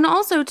 And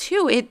also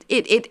too,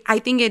 I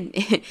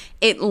think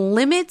it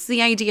limits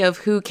the idea of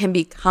who can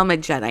become a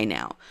Jedi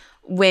now,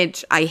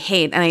 which I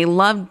hate. And I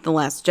loved The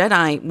Last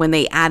Jedi when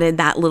they added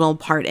that little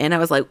part in. I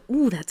was like,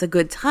 ooh, that's a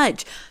good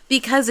touch,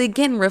 because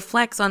again,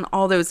 reflects on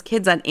all those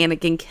kids that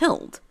Anakin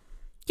killed.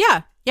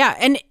 Yeah. Yeah.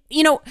 And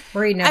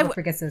Brie never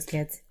forgets those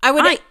kids. I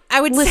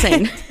would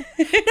listen. Say,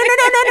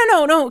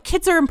 no.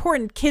 Kids are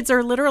important. Kids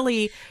are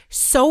literally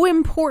so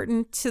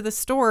important to the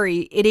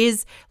story. It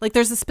is like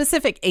there's a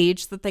specific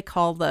age that they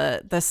call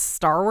the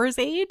Star Wars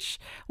age,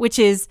 which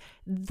is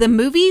the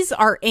movies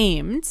are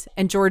aimed,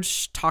 and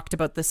George talked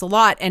about this a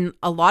lot, and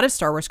a lot of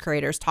Star Wars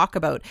creators talk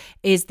about,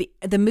 is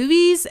the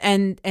movies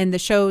and the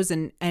shows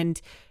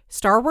and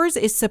Star Wars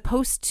is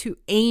supposed to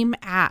aim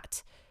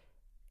at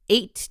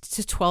 8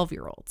 to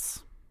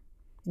 12-year-olds.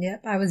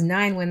 Yep, I was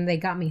 9 when they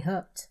got me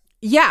hooked.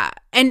 Yeah,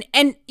 and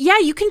yeah,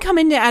 you can come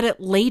into at it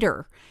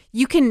later.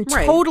 You can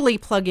totally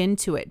plug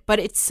into it, but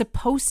it's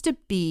supposed to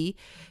be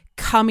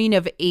coming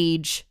of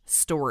age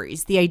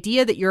stories. The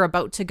idea that you're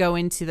about to go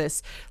into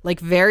this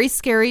like very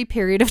scary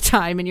period of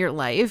time in your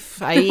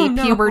life, i.e.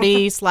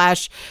 puberty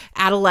 /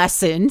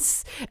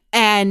 adolescence,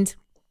 and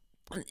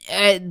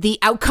the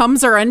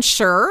outcomes are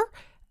unsure.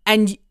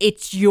 And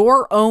it's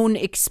your own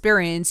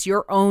experience,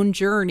 your own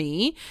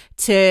journey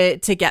to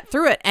get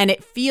through it. And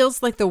it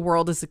feels like the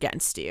world is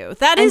against you.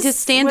 And to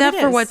stand up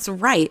for what's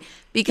right.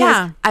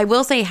 Because I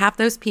will say half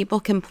those people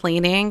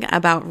complaining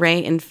about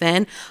Rey and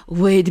Finn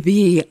would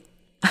be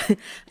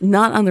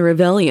not on the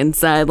rebellion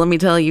side. Let me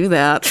tell you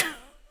that.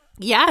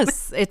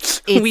 Yes,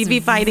 it's we'd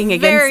be fighting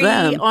against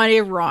them. Very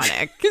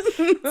ironic.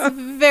 It's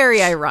very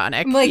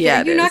ironic. I'm like,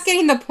 are you not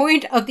getting the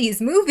point of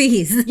these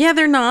movies? Yeah,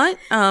 they're not.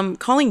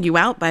 Calling you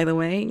out, by the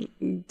way.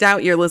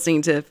 Doubt you're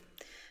listening to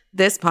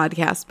this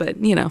podcast, but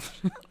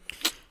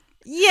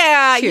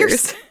Yeah,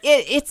 cheers.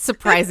 It's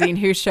surprising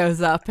who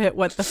shows up at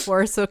What the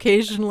Force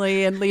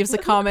occasionally and leaves a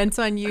comment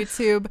on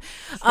YouTube.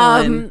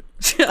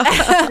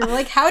 You're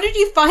like, how did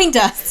you find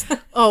us?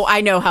 Oh, I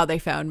know how they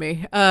found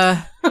me.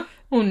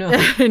 Oh no.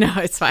 No,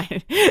 it's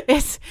fine.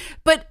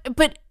 But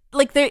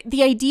like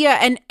the idea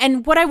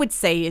and what I would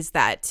say is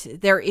that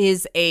there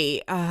is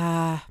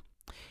an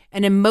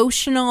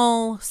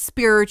emotional,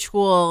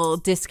 spiritual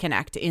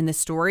disconnect in the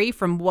story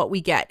from what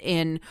we get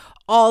in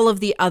all of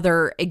the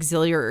other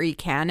auxiliary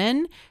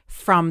canon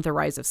from The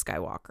Rise of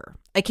Skywalker.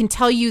 I can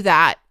tell you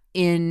that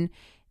in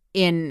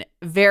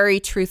very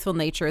truthful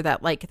nature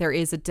that like there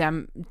is a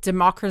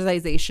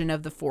democratization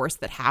of the Force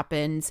that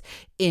happens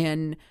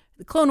in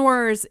the Clone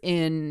Wars,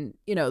 in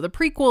the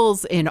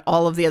prequels, in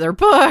all of the other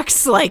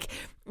books. Like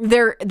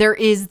there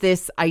is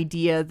this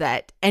idea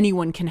that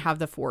anyone can have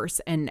the Force,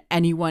 and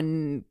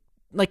anyone,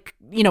 like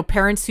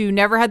parents who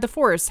never had the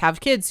Force have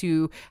kids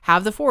who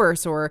have the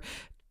Force, or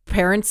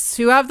parents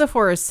who have the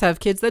Force have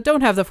kids that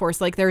don't have the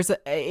Force. Like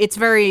it's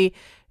very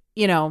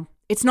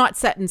it's not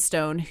set in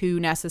stone who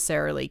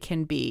necessarily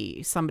can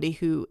be somebody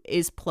who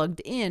is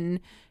plugged in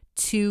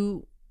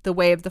to the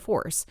way of the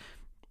Force.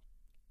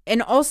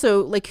 And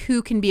also, like,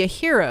 who can be a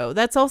hero?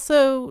 That's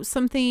also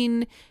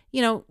something,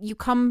 you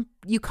come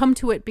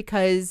to it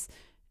because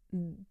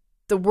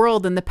the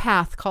world and the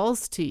path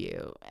calls to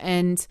you.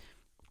 And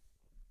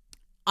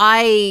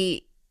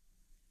I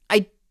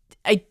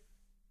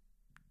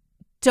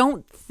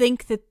don't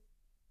think that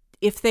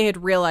if they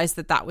had realized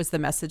that that was the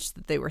message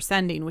that they were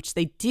sending, which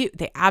they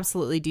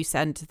absolutely do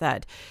send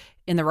that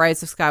in The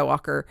Rise of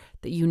Skywalker,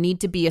 that you need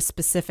to be a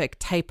specific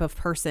type of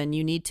person.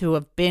 You need to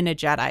have been a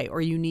Jedi,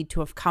 or you need to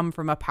have come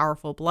from a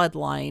powerful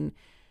bloodline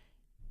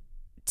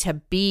to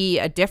be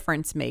a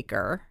difference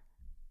maker.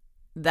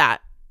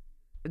 That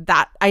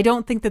I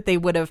don't think that they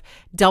would have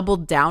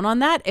doubled down on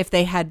that if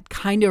they had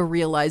kind of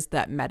realized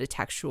that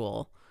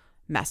metatextual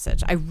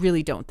message. I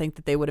really don't think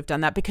that they would have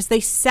done that, because they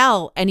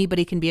sell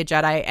anybody can be a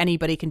Jedi,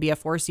 anybody can be a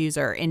Force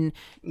user in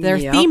their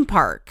theme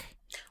park.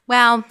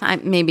 Well,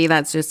 maybe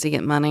that's just to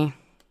get money.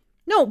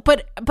 No,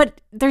 but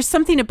there's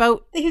something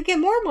about They could get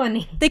more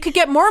money. They could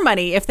get more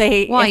money if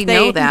they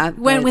know that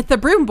went with the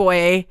broom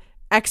boy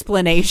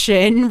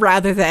explanation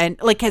rather than,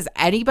 like, because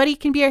anybody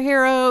can be a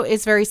hero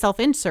is very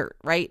self-insert,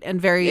 right? And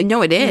very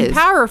it is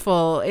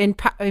powerful,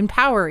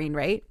 empowering,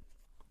 right?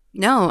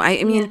 No,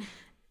 I mean,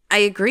 I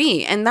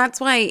agree, and that's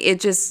why it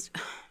just.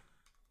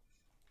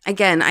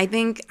 Again, I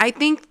think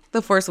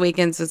The Force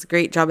Awakens does a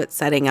great job at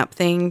setting up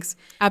things,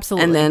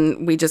 absolutely, and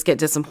then we just get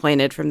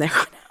disappointed from there on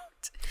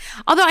out.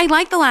 Although I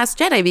like The Last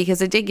Jedi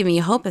because it did give me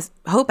hope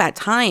at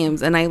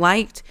times, and I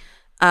liked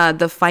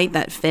the fight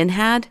that Finn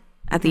had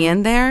at the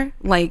end there.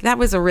 Like, that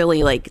was a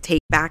really, like,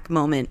 take back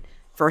moment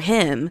for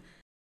him.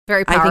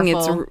 Very powerful. I think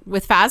it's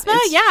with Phasma.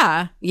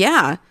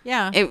 Yeah.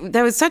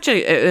 That was such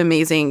an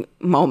amazing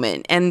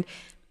moment, and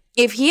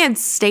if he had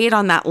stayed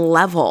on that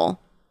level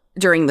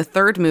during the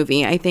third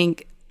movie, I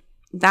think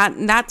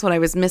that's what I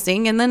was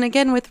missing. And then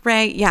again with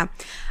Rey,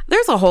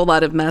 there's a whole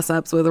lot of mess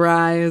ups with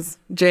Rise.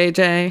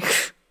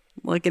 JJ,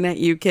 looking at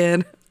you,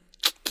 kid.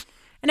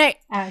 And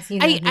I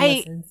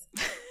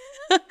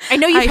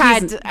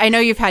know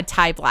you've had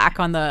Ty Black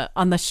on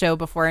the show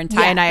before, and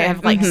Ty and I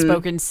have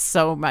spoken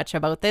so much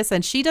about this,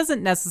 and she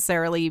doesn't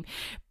necessarily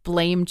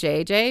blame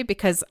JJ,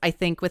 because I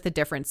think with a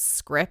different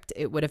script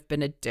it would have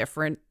been a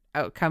different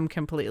outcome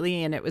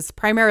completely, and it was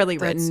primarily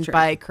written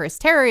by Chris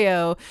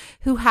Terrio,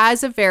 who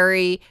has a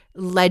very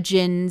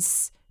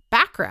Legends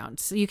background.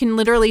 So you can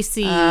literally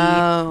see.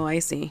 Oh, I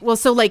see. Well,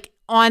 so like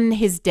on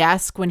his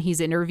desk when he's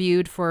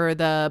interviewed for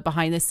the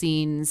behind the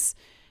scenes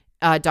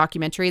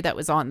documentary that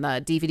was on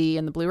the DVD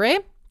and the Blu-ray,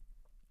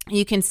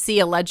 you can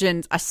see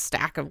a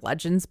stack of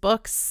Legends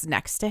books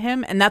next to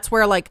him, and that's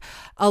where like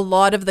a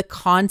lot of the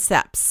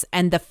concepts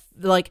and the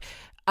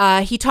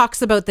he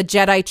talks about the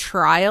Jedi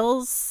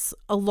trials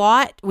a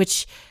lot,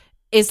 which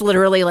is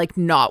literally like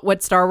not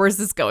what Star Wars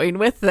is going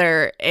with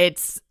there.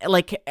 It's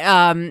like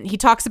he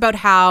talks about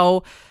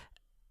how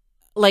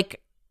like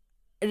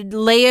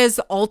Leia's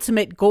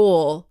ultimate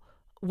goal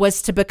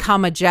was to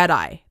become a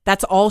Jedi.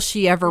 That's all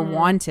she ever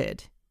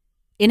wanted.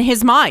 In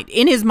his mind,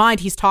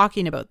 he's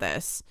talking about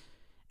this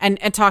and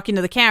talking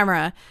to the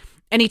camera,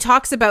 and he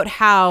talks about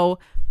how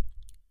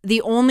the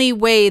only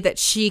way that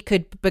she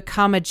could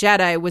become a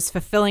Jedi was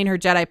fulfilling her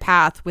Jedi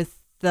path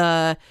with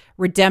the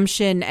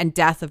redemption and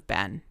death of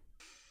Ben.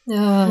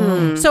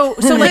 So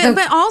like,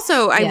 but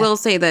also I will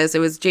say this: it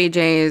was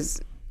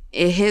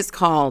his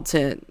call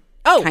to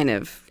kind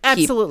of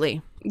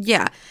absolutely.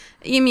 I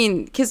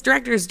mean, because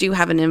directors do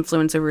have an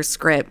influence over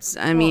scripts.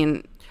 I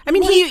mean,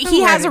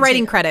 he has a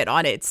writing credit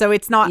on it, so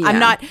it's not.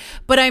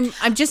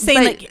 I'm just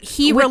saying, like,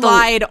 he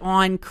relied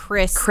on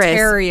Chris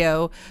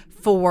Terrio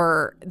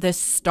for the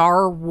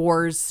Star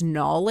Wars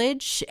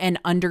knowledge and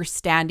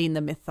understanding the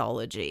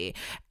mythology.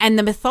 And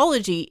the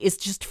mythology is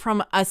just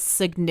from a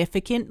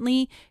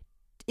significantly,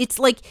 it's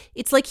like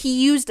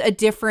he used a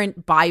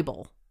different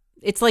Bible.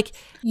 It's like,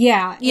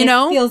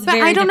 feels but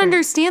I don't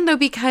understand though,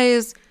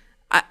 because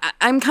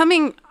I'm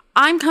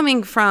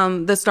coming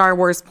from the Star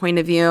Wars point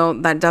of view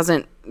that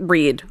doesn't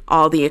read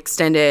all the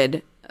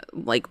extended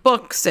like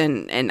books,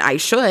 and I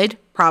should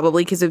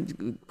probably, because it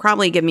would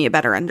probably give me a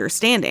better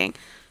understanding.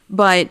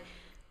 But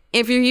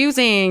if you're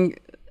using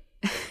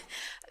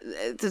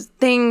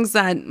things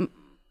that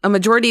a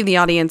majority of the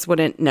audience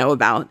wouldn't know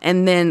about,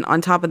 and then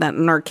on top of that,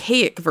 an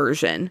archaic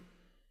version,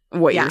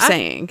 what you're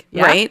saying,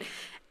 right?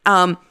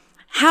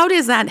 How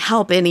does that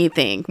help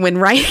anything when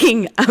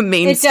writing a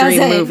mainstream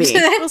movie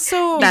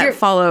that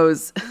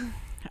follows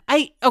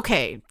a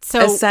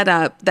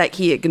setup that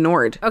he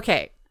ignored?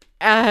 Okay.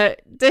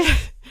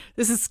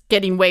 This is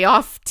getting way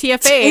off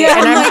TFA,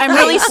 and I'm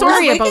really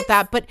sorry about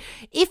that. But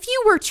if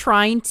you were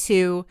trying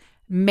to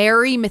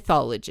marry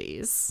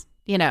mythologies,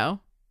 in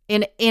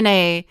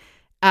a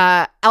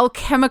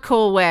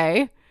alchemical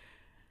way,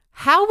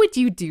 how would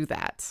you do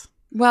that?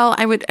 Well,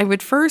 I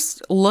would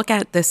first look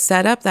at the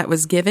setup that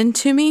was given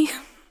to me.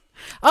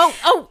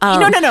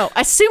 No.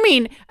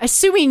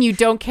 Assuming you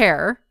don't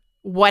care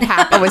what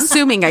happens.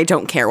 Assuming I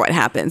don't care what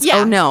happens. Yeah.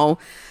 Oh no.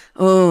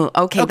 Oh,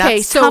 okay.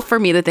 That's so- tough for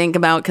me to think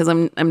about because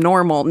I'm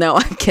normal. No,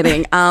 I'm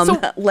kidding.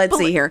 Let's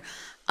see here.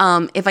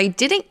 If I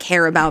didn't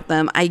care about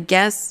them, I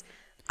guess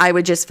I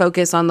would just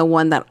focus on the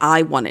one that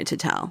I wanted to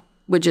tell,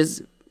 which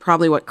is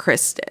probably what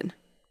Chris did.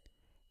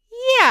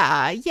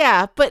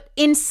 Yeah. But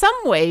in some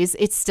ways,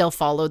 it still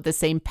followed the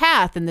same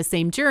path and the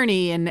same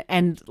journey.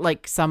 And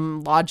like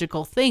some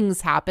logical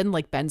things happened,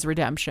 like Ben's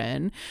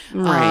redemption.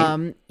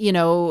 Right.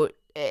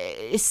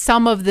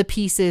 Some of the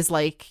pieces,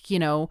 like,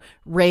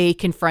 Rey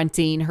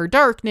confronting her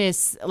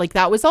darkness, like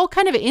that was all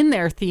kind of in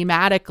there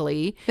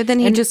thematically. But then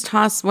he just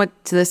tossed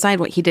to the side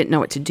what he didn't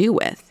know what to do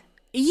with.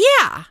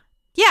 Yeah,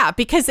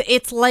 because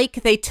it's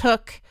like they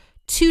took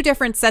two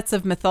different sets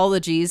of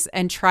mythologies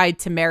and tried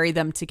to marry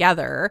them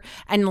together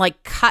and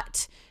like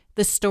cut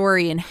the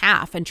story in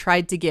half and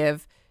tried to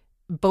give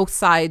both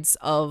sides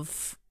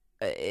of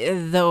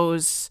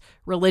those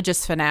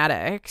religious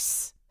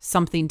fanatics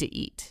something to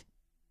eat.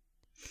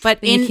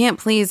 But you can't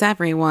please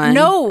everyone.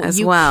 No, as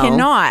you well.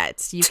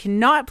 cannot. You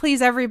cannot please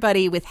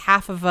everybody with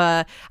half of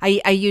a.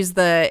 I use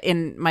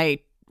in my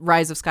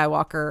Rise of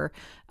Skywalker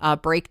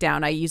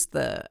breakdown. I use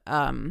the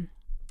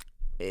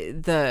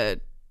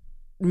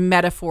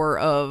metaphor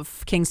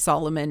of King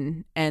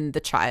Solomon and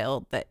the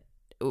child that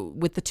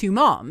with the two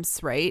moms.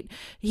 Right?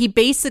 He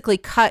basically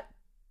cut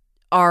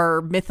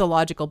our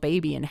mythological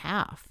baby in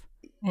half.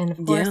 And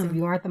of course, if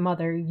you aren't the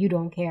mother, you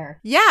don't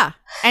care. Yeah,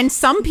 and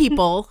some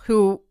people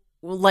who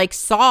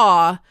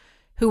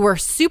who were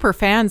super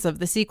fans of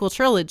the sequel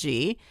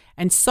trilogy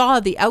and saw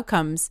the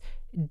outcomes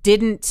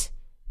didn't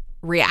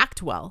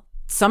react well.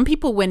 Some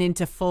people went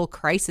into full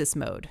crisis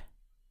mode.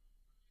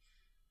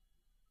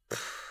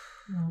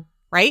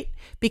 Right?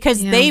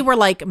 Because they were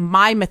like,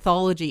 my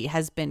mythology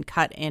has been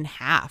cut in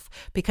half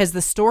because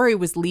the story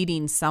was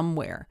leading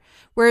somewhere.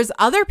 Whereas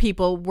other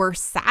people were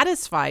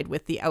satisfied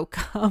with the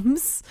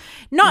outcomes.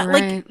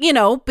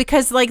 Not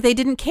because like they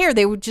didn't care.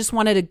 They just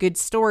wanted a good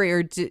story or,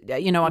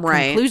 a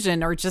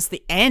conclusion or just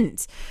the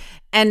end.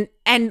 And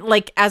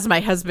like, as my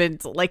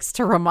husband likes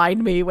to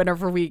remind me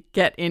whenever we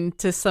get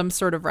into some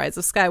sort of Rise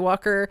of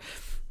Skywalker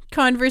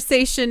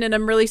conversation, and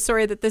I'm really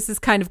sorry that this has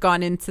kind of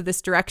gone into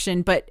this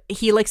direction, but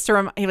he likes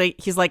to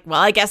he's like,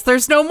 well, I guess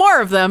there's no more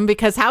of them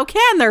because how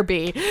can there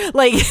be?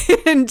 Like,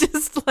 and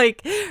just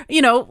like,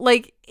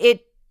 like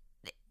it,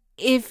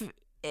 if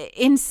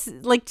in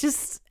like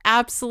just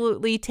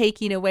absolutely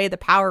taking away the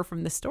power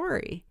from the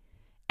story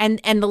and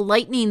the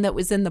lightning that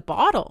was in the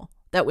bottle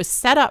that was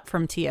set up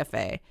from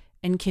TFA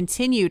and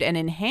continued and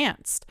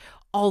enhanced.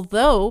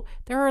 Although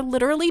there are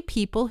literally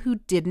people who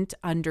didn't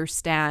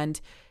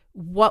understand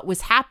what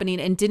was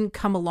happening and didn't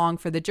come along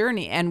for the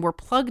journey and were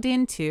plugged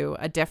into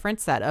a different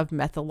set of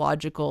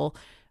methodological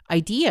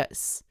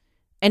ideas.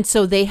 And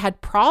so they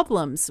had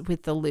problems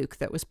with the Luke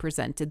that was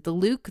presented.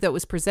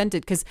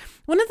 Because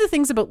one of the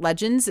things about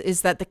Legends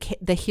is that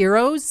the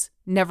heroes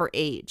never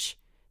age.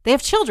 They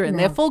have children. No.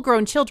 They have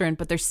full-grown children,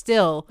 but they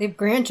have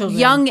grandchildren,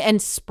 young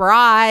and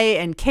spry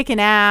and kicking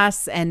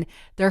ass, and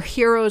they're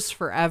heroes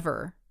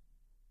forever.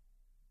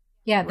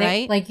 Yeah,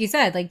 right? Like you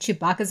said, like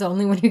Chewbacca's the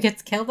only one who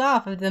gets killed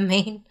off of the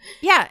main.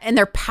 Yeah, and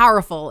they're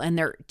powerful and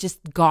they're just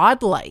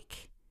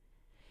godlike.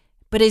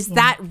 But is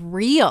that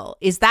real?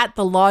 Is that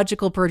the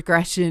logical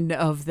progression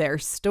of their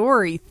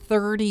story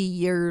 30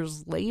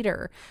 years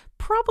later?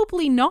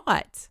 Probably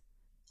not.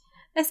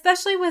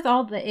 Especially with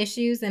all the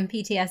issues and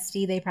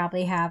PTSD they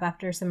probably have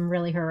after some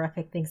really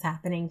horrific things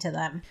happening to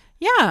them.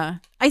 Yeah.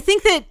 I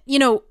think that,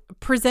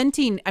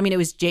 presenting, it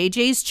was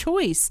JJ's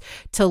choice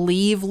to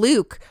leave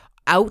Luke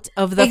out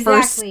of the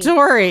first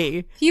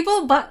story.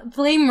 People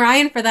blame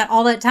Ryan for that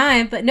all the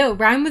time, but no,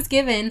 Ryan was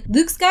given.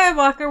 Luke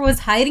Skywalker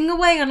was hiding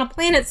away on a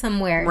planet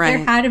somewhere. Right.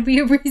 There had to be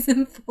a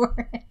reason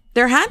for it.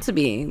 There had to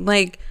be.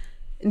 Like,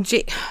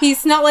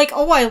 he's not like,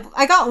 oh,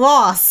 I got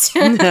lost.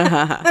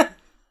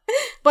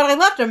 But I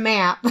left a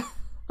map.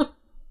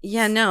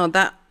 Yeah, no,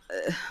 that...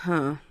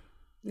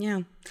 yeah.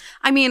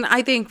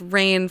 I think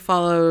Rain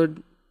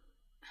followed...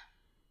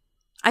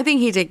 I think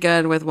he did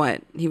good with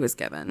what he was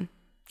given.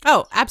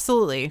 Oh,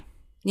 absolutely.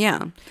 Yeah.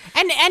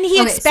 And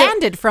he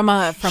expanded from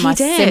a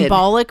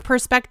symbolic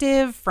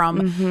perspective,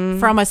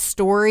 from a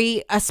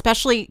story,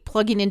 especially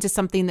plugging into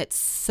something that's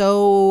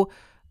so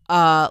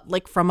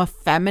like from a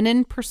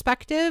feminine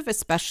perspective,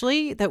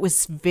 especially, that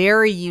was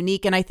very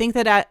unique. And I think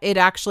that it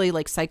actually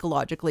like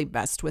psychologically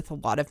messed with a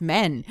lot of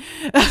men.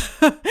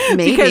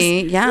 Maybe, because,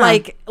 yeah.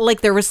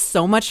 Like there was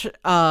so much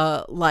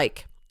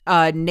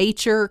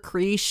nature,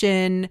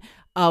 creation,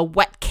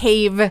 wet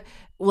cave,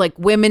 like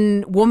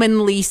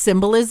womanly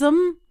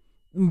symbolism,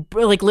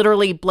 like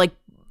literally, like,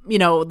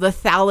 the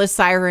thallus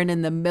siren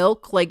and the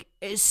milk, like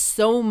is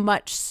so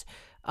much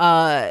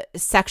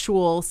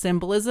sexual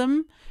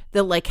symbolism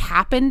that like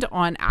happened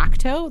on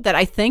Acto that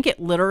I think it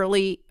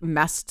literally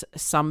messed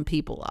some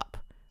people up.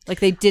 Like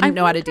they didn't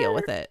know how to deal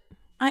with it.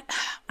 I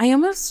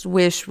almost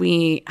wish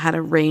we had a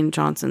Rian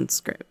Johnson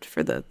script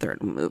for the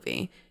third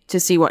movie to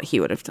see what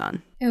he would have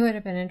done. It would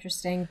have been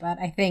interesting, but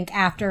I think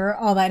after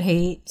all that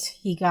hate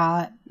he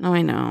got... Oh,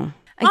 I know.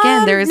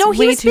 Again, there is no, he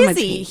way was too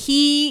busy. much.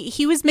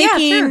 He was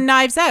making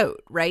Knives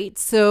Out, right?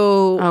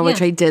 So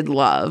Which I did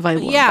love. I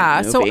love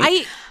that so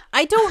movie.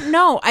 I don't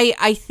know.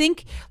 I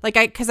think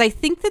because I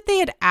think that they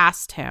had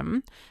asked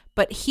him,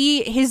 but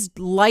his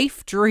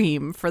life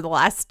dream for the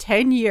last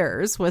 10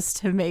 years was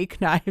to make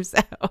Knives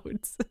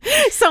Out.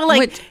 So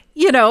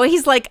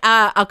he's like,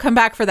 I'll come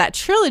back for that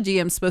trilogy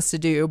I'm supposed to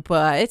do,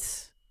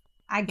 but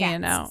I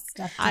guess.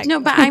 But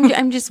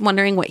I'm just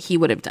wondering what he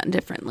would have done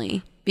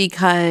differently,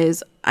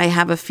 because I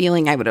have a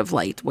feeling I would have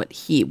liked what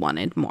he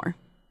wanted more.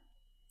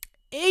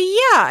 Yeah,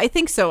 I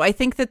think so. I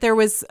think that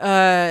there's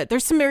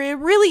some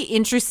really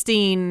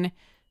interesting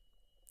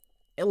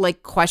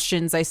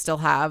questions I still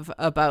have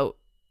about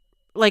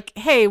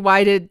hey,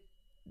 why did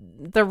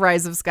the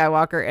Rise of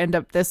Skywalker end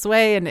up this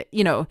way? And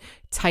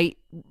tight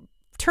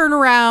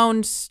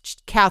turnaround.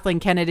 Kathleen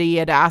Kennedy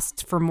had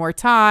asked for more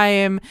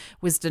time,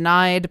 was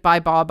denied by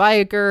Bob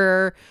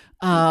Iger.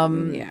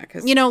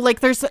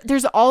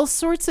 There's all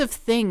sorts of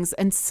things,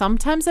 and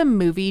sometimes a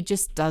movie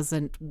just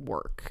doesn't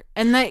work.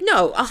 And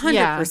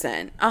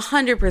 100%,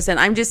 100%.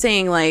 I'm just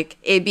saying,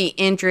 it'd be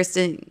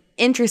interesting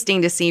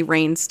to see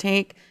Rain's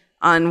take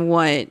on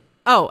what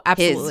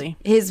absolutely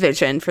his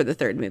vision for the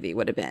third movie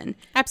would have been.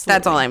 Absolutely,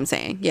 that's all I'm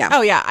saying. Yeah.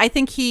 Oh yeah, I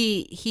think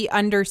he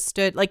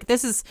understood.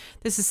 This is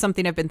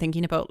something I've been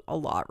thinking about a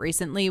lot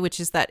recently, which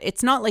is that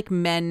it's not like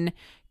men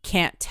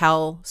can't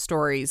tell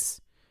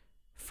stories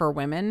for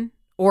women,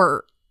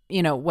 or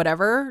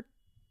whatever.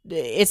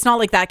 It's not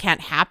like that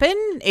can't happen.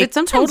 But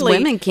sometimes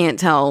women can't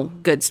tell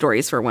good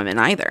stories for women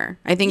either.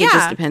 I think it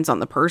just depends on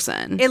the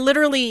person. It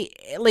literally,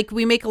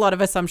 we make a lot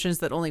of assumptions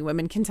that only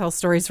women can tell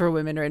stories for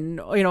women, and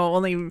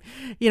only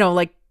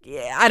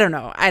I don't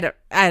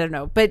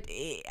know. But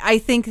I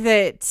think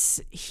that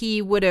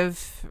he would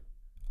have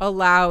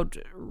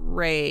allowed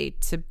Rey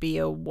to be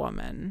a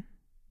woman,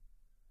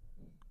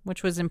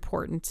 which was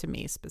important to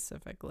me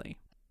specifically.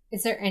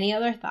 Is there any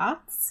other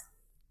thoughts?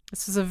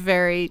 This is a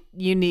very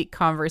unique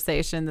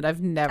conversation that I've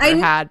never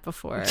had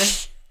before.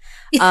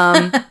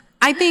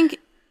 I think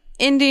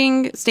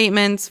ending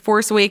statements,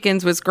 Force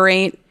Awakens was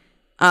great.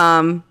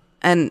 And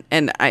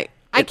I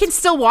can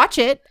still watch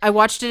it. I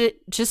watched it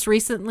just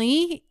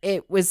recently.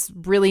 It was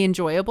really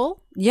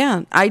enjoyable.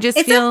 Yeah. It's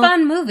a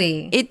fun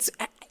movie.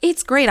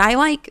 It's great. I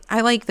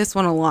like this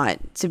one a lot,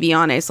 to be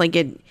honest.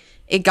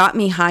 It got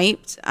me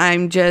hyped.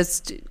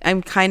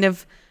 I'm kind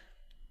of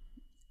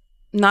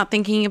not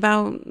thinking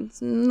about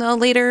the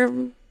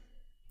later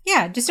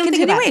just don't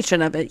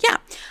continuation of it. Yeah.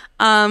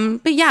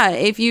 But yeah,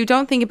 if you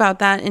don't think about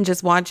that and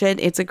just watch it,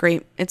 it's a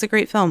great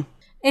film.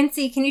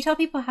 NC, can you tell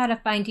people how to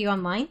find you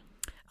online?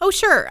 Oh,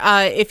 sure.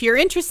 If you're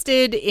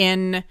interested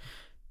in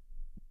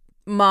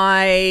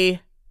my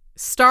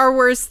Star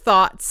Wars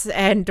thoughts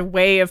and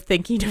way of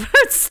thinking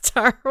about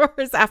Star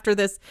Wars after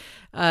this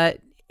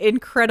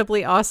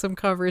incredibly awesome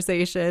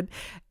conversation,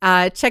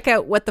 check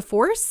out What the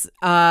Force.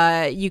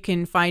 You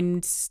can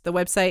find the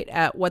website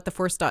at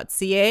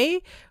whattheforce.ca,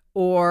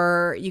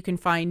 or you can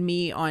find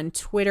me on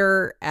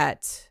Twitter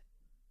at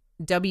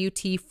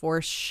WT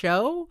Force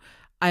Show.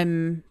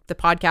 The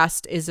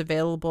podcast is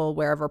available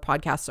wherever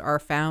podcasts are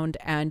found,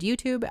 and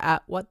YouTube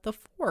at What the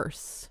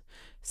Force.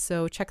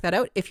 So check that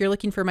out. If you're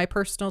looking for my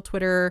personal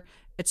Twitter,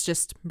 it's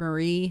just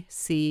Marie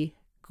C.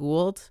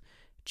 Gould,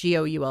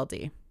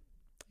 Gould.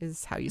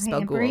 Is how you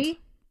spell Gould.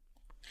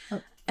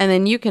 And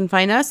then you can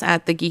find us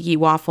at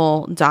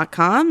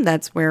thegeekywaffle.com.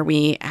 That's where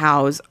we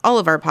house all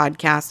of our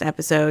podcast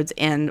episodes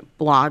and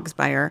blogs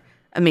by our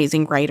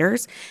amazing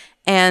writers.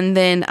 And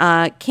then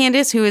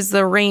Candace, who is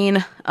the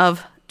reign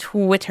of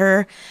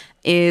Twitter,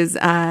 is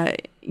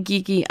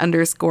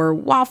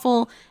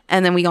geeky_waffle.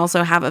 And then we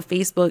also have a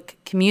Facebook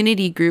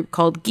community group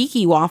called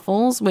Geeky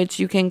Waffles, which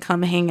you can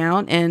come hang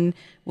out, and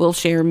we'll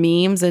share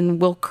memes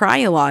and we'll cry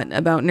a lot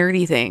about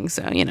nerdy things.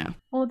 So,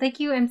 Well, thank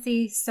you,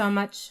 MC, so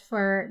much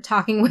for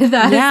talking with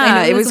us.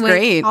 Yeah, it was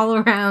great all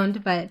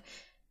around, but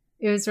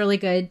it was really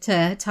good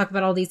to talk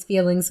about all these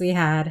feelings we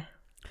had.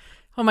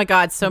 Oh my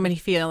God, so many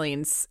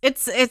feelings.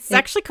 It's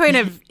actually kind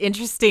of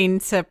interesting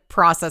to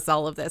process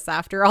all of this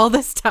after all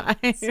this time.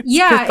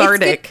 Yeah,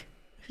 cathartic.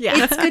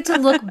 It's good to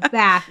look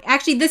back.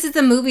 Actually, this is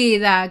a movie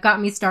that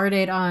got me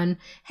started on,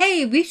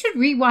 hey, we should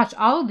rewatch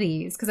all of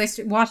these, because I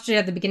watched it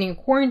at the beginning of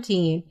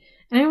quarantine,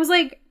 and I was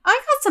like, I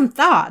got some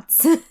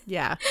thoughts.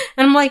 Yeah.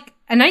 And I'm like,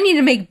 and I need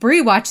to make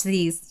Brie watch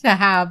these to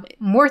have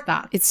more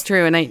thoughts. It's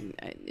true,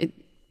 and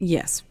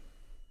yes.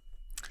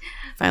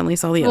 Finally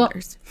saw the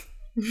others.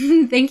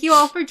 Thank you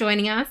all for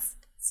joining us.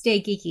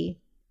 Stay geeky.